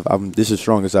weighed, this is the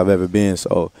strongest I've ever been.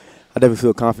 So I definitely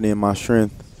feel confident in my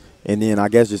strength. And then I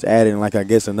guess just adding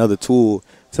another tool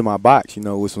to my box,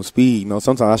 with some speed.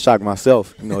 Sometimes I shock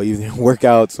myself, either in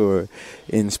workouts or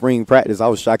in spring practice. I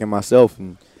was shocking myself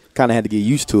and kind of had to get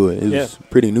used to it. It was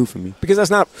pretty new for me. Because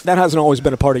that hasn't always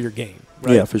been a part of your game,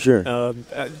 right? Yeah, for sure.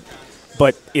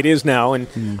 but it is now. And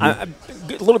a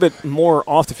little bit more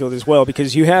off the field as well,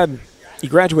 because you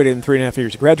graduated in 3.5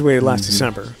 years. You graduated last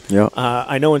December. Yeah.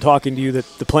 I know in talking to you that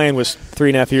the plan was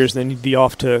 3.5 years, and then you'd be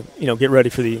off to get ready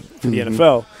for the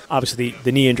NFL. Obviously,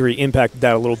 the knee injury impacted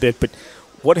that a little bit. But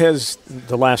what has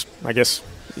the last, I guess,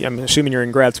 I'm assuming you're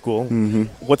in grad school.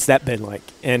 What's that been like?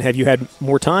 And have you had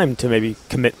more time to maybe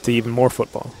commit to even more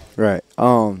football? Right.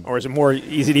 Or is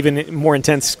it even more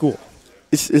intense school?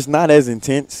 It's not as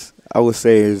intense. I would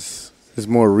say it's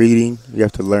more reading. You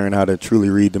have to learn how to truly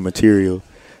read the material.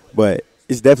 But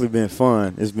it's definitely been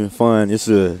fun. It's been fun. It's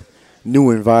a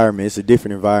new environment. It's a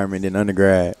different environment than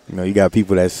undergrad. You got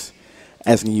people that's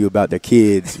asking you about their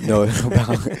kids,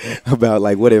 about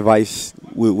like what advice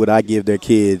would I give their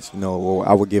kids, or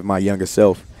I would give my younger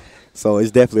self. So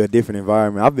it's definitely a different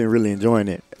environment. I've been really enjoying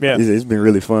it. Yeah. It's been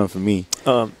really fun for me.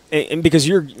 And because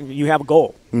you have a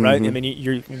goal, right? I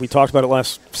mean, we talked about it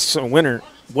last winter.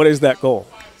 What is that goal?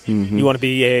 You want to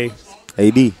be a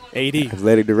AD.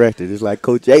 Athletic director, just like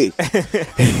Coach A.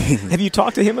 Have you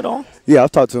talked to him at all? Yeah,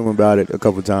 I've talked to him about it a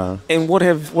couple times. And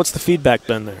what's the feedback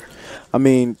been there? I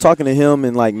mean, talking to him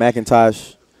and like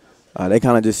McIntosh, they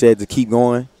kind of just said to keep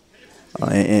going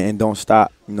and don't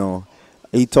stop.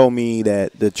 He told me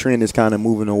that the trend is kind of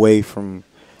moving away from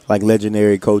like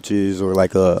legendary coaches or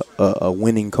like a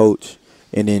winning coach,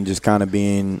 and then just kind of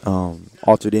being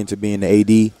altered into being the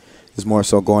AD. It's more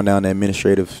so going down the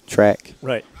administrative track.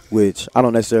 Right. Which I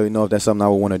don't necessarily know if that's something I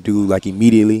would want to do like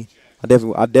immediately. I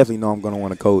definitely know I'm going to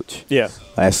want to coach. Yeah.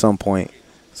 At some point.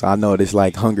 So I know this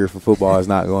like hunger for football is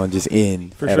not going to just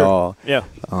end at all. Yeah.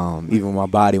 Even my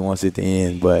body wants it to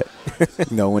end, but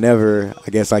whenever I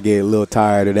guess I get a little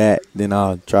tired of that, then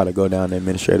I'll try to go down the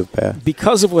administrative path.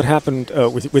 Because of what happened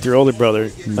with your older brother,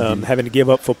 having to give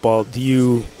up football, do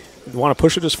you want to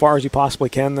push it as far as you possibly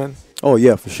can then? Oh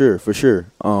yeah, for sure.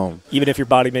 Even if your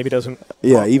body maybe doesn't.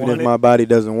 Yeah, even if my body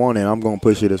doesn't want it, I'm gonna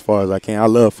push it as far as I can. I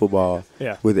love football.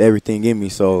 Yeah. With everything in me,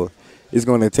 so it's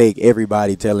gonna take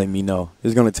everybody telling me no.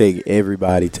 It's gonna take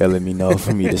everybody telling me no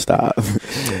for me to stop.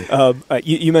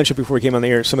 You mentioned before we came on the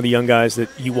air some of the young guys that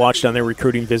you watched on their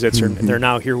recruiting visits, or they're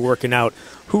now here working out.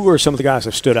 Who are some of the guys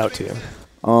that stood out to you?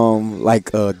 Like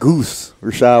Goose,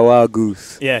 Rashad Wild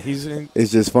Goose. Yeah,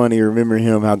 It's just funny remembering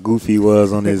him, how goofy he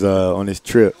was on his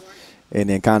trip. And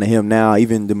then kind of him now,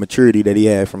 even the maturity that he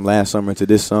had from last summer to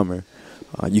this summer,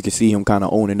 you can see him kind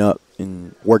of owning up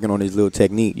and working on his little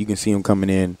technique. You can see him coming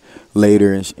in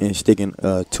later and sticking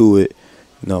to it.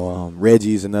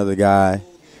 Reggie's another guy.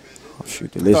 Oh,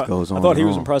 shoot, the list goes on. I thought he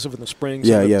was impressive in the spring.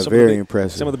 Very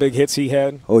impressive. Some of the big hits he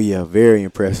had. Oh, yeah, very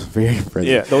impressive, very impressive.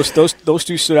 Yeah, those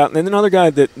two stood out. And then another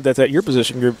guy that's at your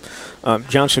position group,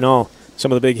 John Chenal,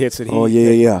 some of the big hits that he – Oh,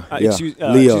 yeah.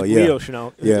 Leo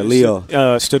Chenal. Yeah,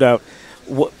 Leo. Stood out.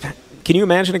 Can you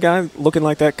imagine a guy looking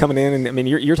like that coming in? And I mean,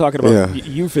 you're talking about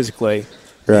you physically.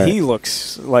 Right. He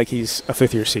looks like he's a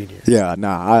fifth-year senior. Yeah,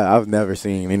 I've never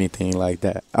seen anything like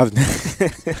that.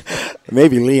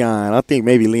 Maybe Leon. I think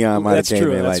maybe Leon might have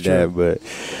came in like that, but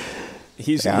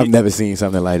I've never seen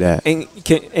something like that.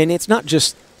 And it's not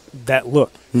just that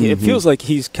look. It feels like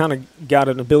he's kind of got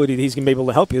an ability that he's going to be able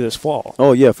to help you this fall.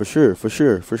 Oh, yeah, for sure.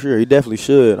 He definitely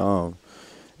should.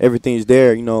 Everything's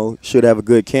there, should have a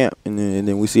good camp, and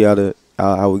then we see how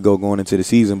we go going into the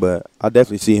season. But I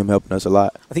definitely see him helping us a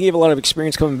lot. I think you have a lot of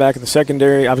experience coming back in the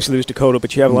secondary. Obviously, there's Dakota,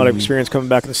 but you have a lot of experience coming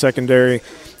back in the secondary.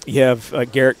 You have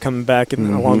Garrett coming back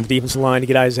along the defensive line to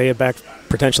get Isaiah back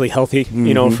potentially healthy,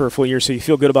 for a full year. So you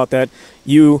feel good about that.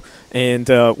 You and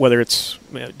whether it's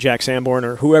Jack Sanborn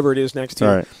or whoever it is next to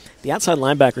you. Right. The outside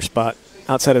linebacker spot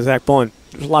outside of Zach Bowen,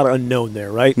 there's a lot of unknown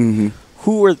there, right? Mm-hmm.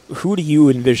 Who do you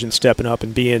envision stepping up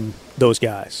and being those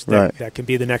guys that can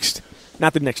be the next,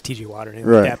 not the next T.J. Watt or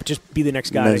anything like that, but just be the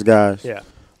next guy? Next guys. Yeah.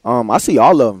 I see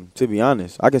all of them, to be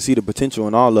honest. I can see the potential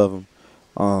in all of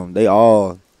them. They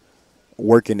all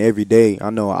working every day.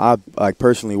 I know I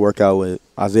personally work out with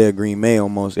Isaiah Green May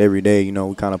almost every day.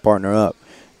 We kind of partner up,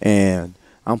 and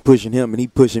I'm pushing him and he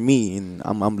pushing me, and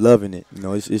I'm loving it.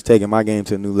 It's taking my game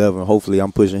to a new level. And hopefully,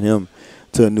 I'm pushing him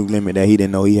to a new limit that he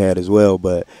didn't know he had as well.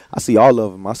 But I see all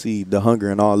of them. I see the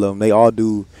hunger in all of them. They all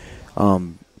do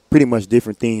pretty much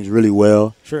different things really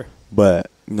well. Sure. But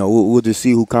we'll just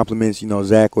see who complements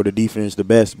Zach or the defense the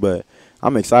best. But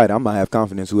I'm excited. I might have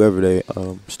confidence whoever they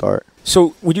start.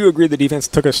 So would you agree the defense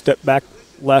took a step back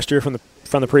last year from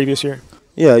the previous year?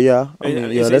 Yeah.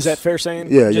 Is that fair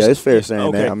saying? Yeah, it's fair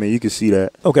saying that. I mean, you can see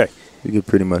that. Okay. You can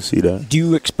pretty much see that. Do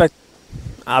you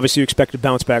obviously you expect to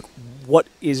bounce back. What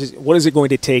is it going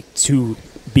to take to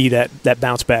be that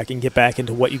bounce back and get back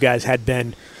into what you guys had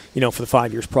been, for the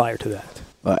 5 years prior to that?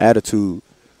 Attitude.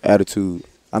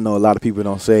 I know a lot of people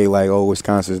don't say, like, oh,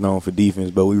 Wisconsin's known for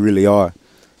defense, but we really are.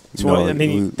 So,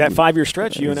 that 5-year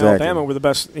stretch, you and Alabama were the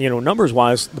best,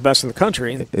 numbers-wise, the best in the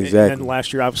country. Exactly. And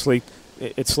last year, obviously,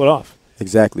 it slid off.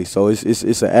 Exactly. So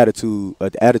it's an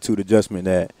attitude adjustment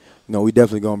that, we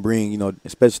definitely going to bring,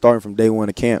 especially starting from day one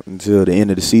of camp until the end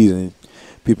of the season.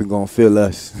 People going to feel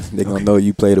us. They're going to know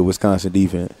you play the Wisconsin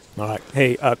defense. All right.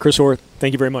 Hey, Chris Orr,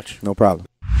 thank you very much. No problem.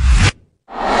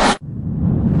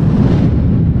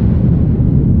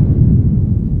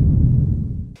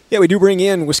 Yeah, we do bring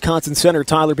in Wisconsin center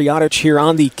Tyler Biadasz here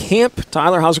on the camp.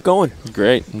 Tyler, how's it going?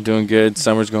 Great. I'm doing good.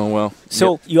 Summer's going well.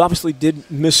 So you obviously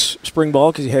did miss spring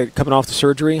ball because you had coming off the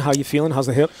surgery. How you feeling? How's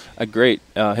the hip? Great.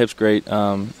 Hip's great.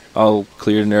 All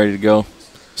cleared and ready to go.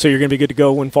 So you're going to be good to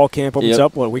go when fall camp opens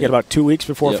up? We got about 2 weeks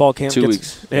before fall camp 2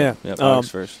 weeks. Yeah.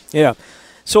 August 1st. Yeah.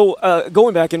 So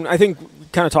going back, and I think we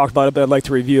kind of talked about it, but I'd like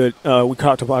to review it. We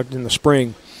talked about it in the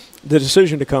spring. The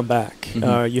decision to come back.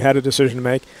 Mm-hmm. You had a decision to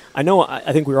make. I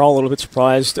think we were all a little bit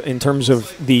surprised in terms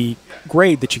of the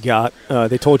grade that you got.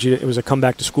 They told you it was a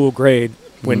come-back-to-school grade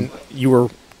when you were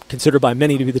considered by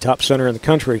many to be the top center in the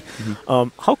country.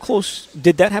 Mm-hmm. How close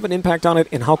did that have an impact on it,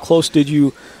 and how close did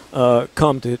you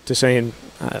come to saying,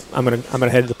 I'm gonna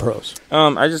head to the pros?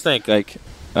 I just think, it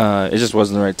just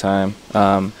wasn't the right time.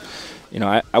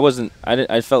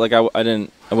 I felt like I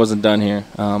wasn't done here.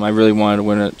 I really wanted to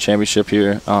win a championship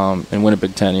here and win a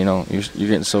Big Ten. You're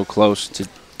getting so close to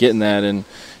getting that, and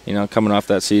coming off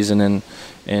that season, and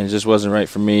it just wasn't right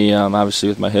for me. Obviously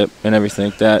with my hip and everything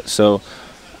like that. So,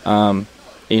 I'm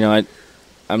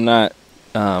not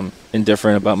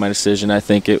indifferent about my decision. I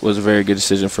think it was a very good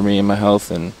decision for me and my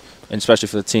health, and especially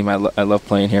for the team. I love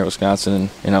playing here at Wisconsin,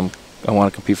 and I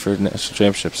want to compete for the national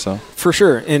championship. So for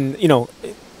sure, and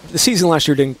the season last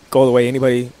year didn't go the way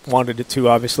anybody wanted it to.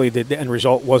 Obviously, the end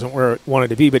result wasn't where it wanted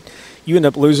to be, but you end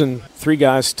up losing 3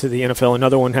 guys to the NFL.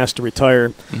 Another one has to retire.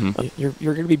 Mm-hmm.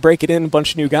 You're going to be breaking in a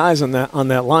bunch of new guys on that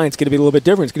line. It's going to be a little bit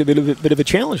different. It's going to be a bit of a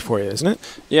challenge for you, isn't it?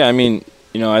 Yeah,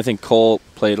 I think Cole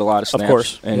played a lot of snaps. Of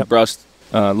course.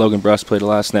 And Logan Brust played a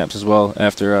lot of snaps as well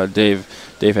after Dave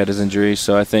had his injury.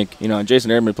 So I think,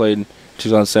 Jason Ehrman played in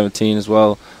 2017 as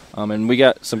well. And we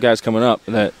got some guys coming up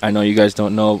that I know you guys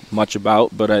don't know much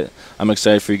about, but I'm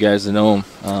excited for you guys to know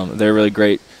them. They're really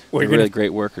great. They're really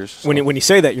great workers. So. When you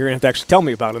say that, you're going to have to actually tell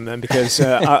me about them then, because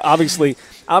obviously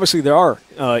there are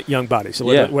young bodies. So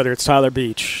whether it's Tyler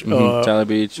Beach, Tyler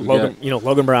Beach,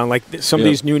 Logan Brown, like some of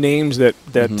these new names that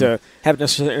haven't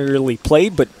necessarily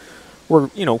played, but were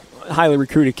highly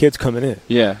recruited kids coming in.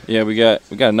 Yeah, we got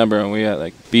a number of them. We got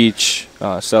like Beach,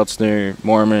 Seltzner,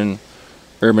 Mormon,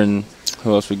 Urban.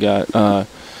 Who else we got?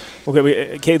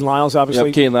 Caden Lyles, obviously.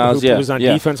 Yep, Caden Lyles, who was on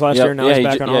defense last year. Now he's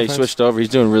back on offense. Yeah, he switched over. He's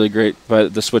doing really great.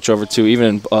 But the switch over too, even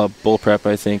in bowl prep,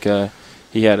 I think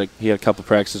he had a couple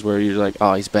practices where you're like,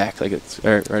 oh, he's back, like it's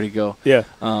ready to go. Yeah.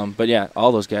 But yeah,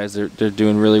 all those guys, they're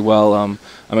doing really well. I'm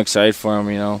excited for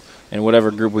them. And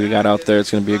whatever group we got out there, it's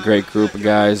going to be a great group of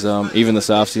guys. Even this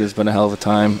offseason has been a hell of a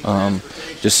time.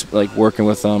 Just like working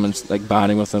with them and like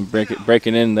bonding with them,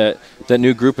 breaking in that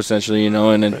new group essentially,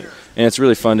 and it's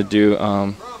really fun to do.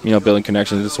 Building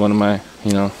connections. It's one of my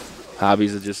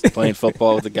hobbies of just playing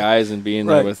football with the guys and being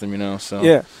there with them. So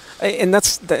yeah. And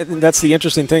that's the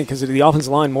interesting thing, because the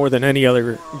offensive line, more than any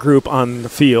other group on the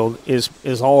field,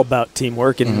 is all about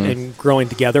teamwork and growing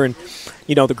together. And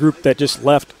the group that just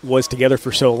left was together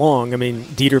for so long. I mean,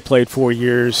 Dieter played 4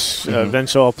 years,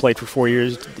 Venshaw played for 4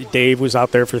 years, Dave was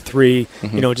out there for 3.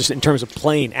 Just in terms of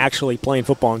actually playing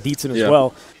football, and Dietzen as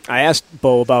well. I asked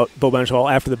Bo Venshaw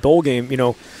after the bowl game.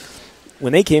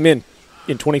 When they came in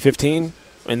 2015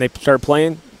 and they started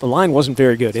playing, the line wasn't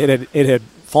very good. It had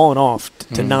fallen off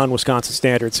to non-Wisconsin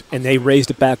standards, and they raised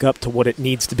it back up to what it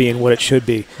needs to be and what it should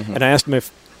be. And I asked him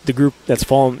if the group that's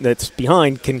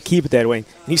behind can keep it that way.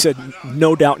 And he said,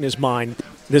 no doubt in his mind,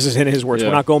 this is in his words,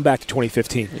 we're not going back to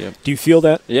 2015. Yep. Do you feel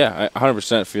that? Yeah, I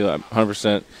 100% feel that.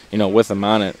 100%, with them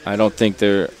on it. I don't think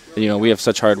we have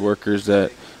such hard workers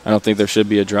that I don't think there should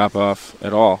be a drop-off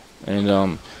at all.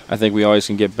 And I think we always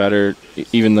can get better.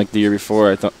 Even like the year before,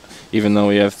 I thought, even though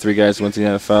we have 3 guys who went to the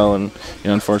NFL and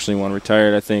unfortunately one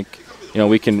retired, I think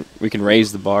we can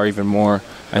raise the bar even more.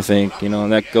 I think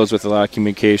and that goes with a lot of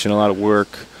communication, a lot of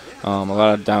work, a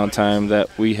lot of downtime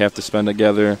that we have to spend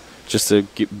together just to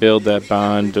build that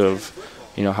bond of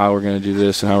how we're going to do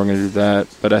this and how we're going to do that.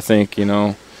 But I think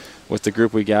with the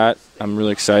group we got, I'm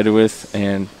really excited with,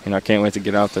 and I can't wait to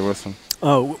get out there with them.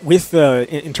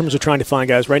 In terms of trying to find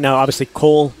guys right now, obviously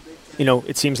Cole,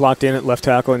 it seems locked in at left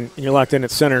tackle, and you're locked in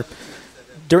at center.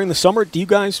 During the summer, do you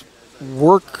guys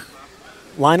work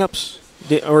lineups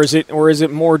Or is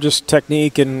it more just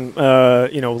technique and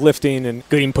lifting and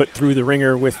getting put through the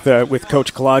ringer with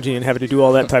Coach Kalaji and having to do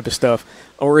all that type of stuff?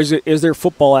 Or is there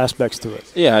football aspects to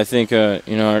it? Yeah, I think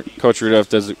our Coach Rudolph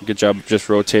does a good job of just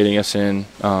rotating us in.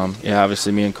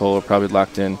 Obviously me and Cole are probably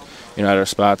locked in, at our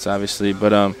spots, obviously,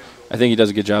 but I think he does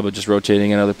a good job of just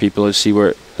rotating in other people to see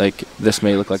where this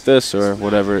may look like this or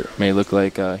whatever it may look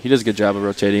like. He does a good job of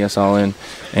rotating us all in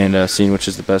and seeing which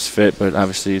is the best fit. But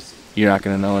obviously, you're not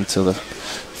going to know until the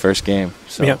first game.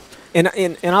 So. Yeah. And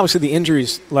obviously the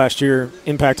injuries last year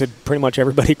impacted pretty much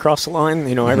everybody across the line.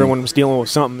 Everyone was dealing with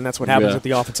something, and that's what happens at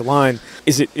the offensive line.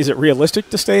 Is it realistic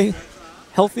to stay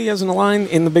healthy as an line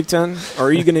in the Big Ten, or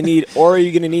are you going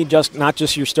to need just not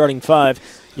just your starting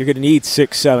 5? You're going to need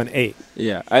 6, 7, 8.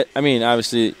 Yeah, I mean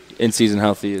obviously in season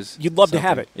healthy is. You'd love something. to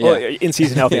have it. Yeah. In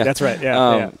season healthy. Yeah. That's right.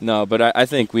 Yeah. No, but I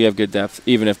think we have good depth.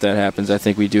 Even if that happens, I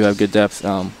think we do have good depth,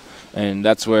 and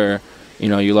that's where.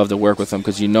 You love to work with them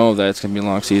because that it's going to be a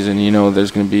long season.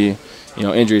 There's going to be,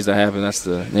 injuries that happen. That's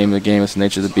the name of the game. It's the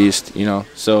nature of the beast.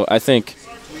 So I think,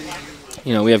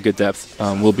 we have good depth.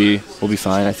 We'll be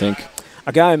fine. I think.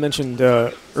 A guy I mentioned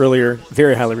earlier,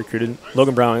 very highly recruited,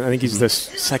 Logan Brown. I think he's the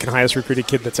second highest recruited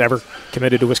kid that's ever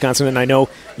committed to Wisconsin. And I know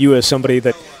you, as somebody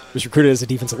that was recruited as a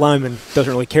defensive lineman,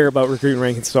 doesn't really care about recruiting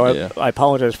rankings. So I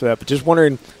apologize for that. But just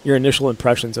wondering your initial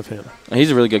impressions of him. He's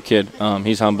a really good kid.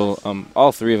 He's humble.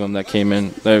 All 3 of them that came in,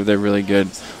 they're really good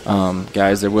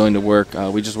guys. They're willing to work.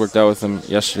 We just worked out with them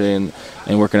yesterday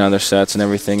and working on their sets and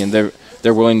everything. And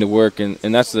they're willing to work.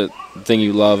 And that's the thing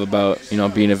you love about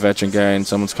being a veteran guy and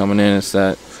someone's coming in is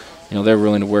that they're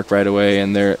willing to work right away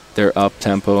and they're up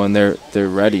tempo and they're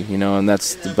ready. And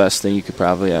that's the best thing you could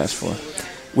probably ask for.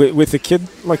 With a kid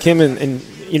like him, and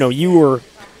you were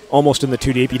almost in the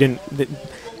 2 deep. You didn't.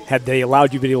 Had they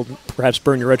allowed you to be able to perhaps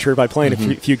burn your red shirt by playing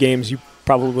a few games, you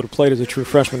probably would have played as a true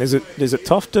freshman. Is it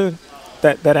tough to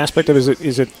that aspect of it?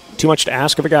 Is it too much to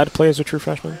ask of a guy to play as a true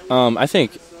freshman? I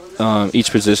think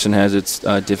each position has its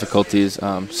difficulties.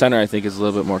 Center, I think, is a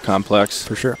little bit more complex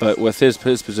for sure. But with his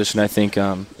position, I think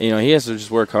he has to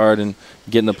just work hard and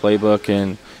get in the playbook,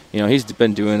 and he's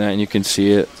been doing that, and you can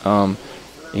see it.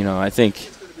 I think.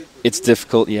 It's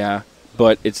difficult, yeah,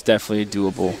 but it's definitely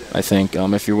doable, I think,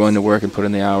 if you're willing to work and put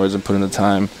in the hours and put in the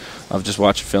time of just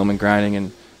watching film and grinding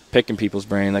and picking people's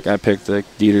brain. Like I picked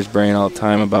Dieter's brain all the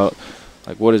time about,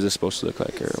 what is this supposed to look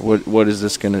like, or what is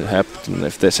this going to happen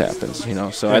if this happens,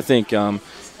 So I think,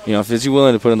 if he's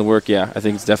willing to put in the work, I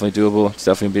think it's definitely doable. It's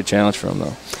definitely going to be a challenge for him,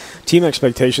 though. Team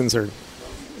expectations are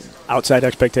outside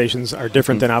expectations are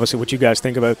different than obviously what you guys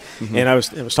think about. And I was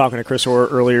talking to Chris Orr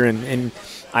earlier, and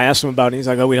I asked him about it. He's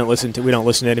like, "Oh, we don't listen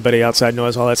to anybody, outside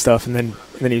noise, all that stuff." And then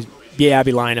I'd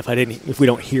be lying if we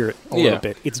don't hear it a little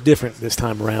bit. It's different this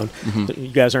time around. You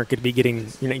guys aren't going to be getting.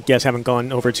 You guys haven't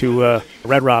gone over to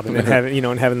Red Robin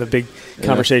and having the big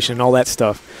conversation and all that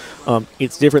stuff.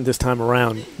 It's different this time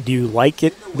around. Do you like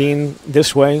it being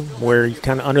this way, where you're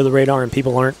kind of under the radar and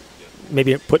people aren't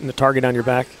maybe putting the target on your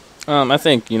back? I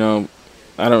think, I don't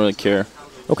really care.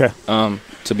 Okay.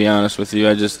 To be honest with you,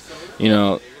 I just,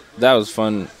 that was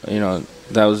fun.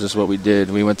 That was just what we did.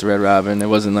 We went to Red Robin. It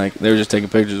wasn't like they were just taking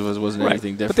pictures. It wasn't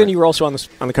anything different. But then you were also on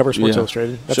the cover of Sports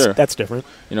Illustrated. That's different.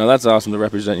 That's awesome to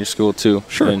represent your school too.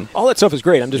 Sure. And all that stuff is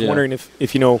great. I'm just wondering if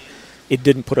it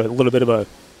didn't put a little bit of a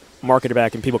market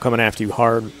back and people coming after you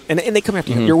hard. And they come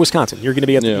after you. You're Wisconsin. You're going to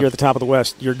be you're at the top of the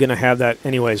West. You're going to have that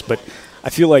anyways. But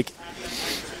I feel like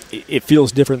it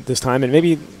feels different this time, and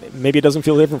maybe it doesn't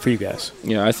feel different for you guys.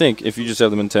 Yeah, I think if you just have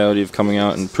the mentality of coming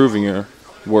out and proving your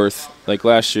worth, like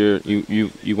last year,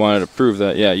 you wanted to prove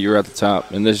that, you're at the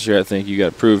top, and this year I think you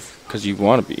got to prove because you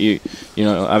want to be,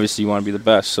 obviously you want to be the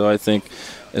best. So I think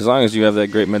as long as you have that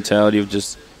great mentality of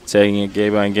just taking it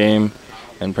game by game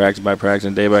and practice by practice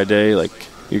and day by day,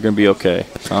 you're going to be okay.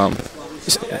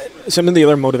 Some of the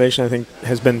other motivation I think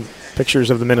has been pictures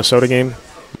of the Minnesota game.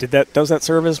 Does that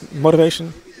serve as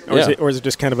motivation? Or is it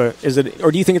just kind of or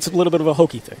do you think it's a little bit of a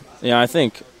hokey thing? Yeah, I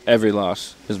think every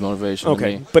loss is motivation.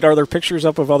 Okay, to me. But are there pictures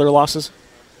up of other losses?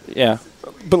 Yeah,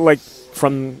 but because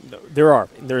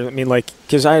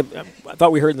I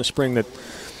thought we heard in the spring that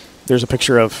there's a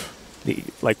picture of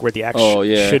where the X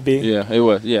should be. Yeah, it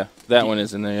was. Yeah, that one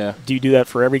is in there. Yeah. Do you do that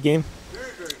for every game?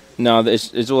 No, I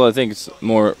think it's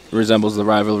more resembles the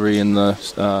rivalry and the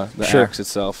axe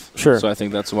itself. Sure. So I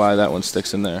think that's why that one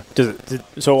sticks in there.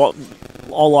 So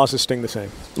all losses sting the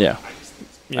same? Yeah.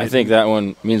 I think that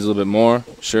one means a little bit more,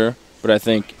 sure. But I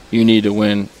think you need to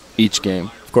win each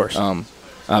game. Of course.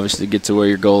 Obviously get to where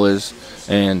your goal is.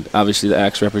 And obviously the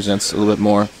axe represents a little bit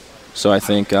more. So I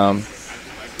think, I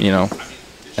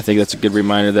think that's a good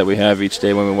reminder that we have each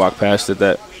day when we walk past it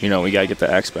that, we got to get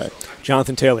the axe back.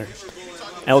 Jonathan Taylor.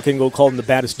 Al Kingo called him the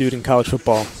baddest dude in college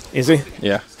football. Is he?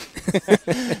 Yeah.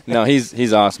 No,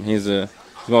 he's awesome. He's the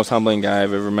most humbling guy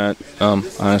I've ever met.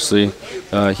 Honestly,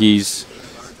 he's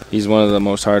one of the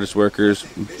most hardest workers.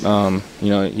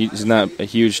 He's not a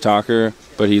huge talker,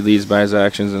 but he leads by his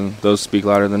actions, and those speak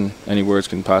louder than any words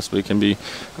can be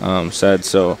said.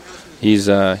 So he's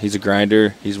a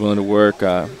grinder. He's willing to work.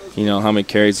 How many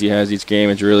carries he has each game,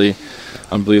 it's really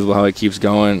unbelievable how he keeps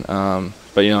going.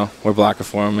 But, we're blocking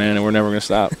for him, man, and we're never going to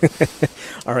stop.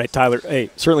 All right, Tyler. Hey,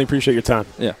 certainly appreciate your time.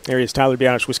 Yeah. There he is, Tyler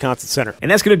Biadasz, Wisconsin Center. And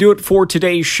that's going to do it for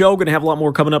today's show. Going to have a lot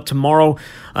more coming up tomorrow,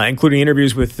 including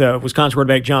interviews with Wisconsin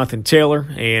quarterback Jonathan Taylor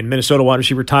and Minnesota wide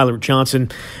receiver Tyler Johnson.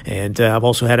 And I've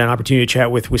also had an opportunity to chat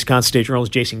with Wisconsin State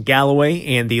journalist Jason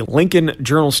Galloway and the Lincoln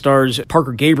Journal-Star's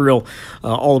Parker Gabriel,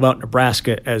 all about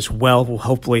Nebraska as well. We'll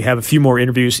hopefully have a few more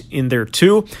interviews in there,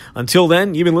 too. Until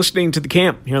then, you've been listening to The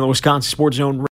Camp here on the Wisconsin Sports Zone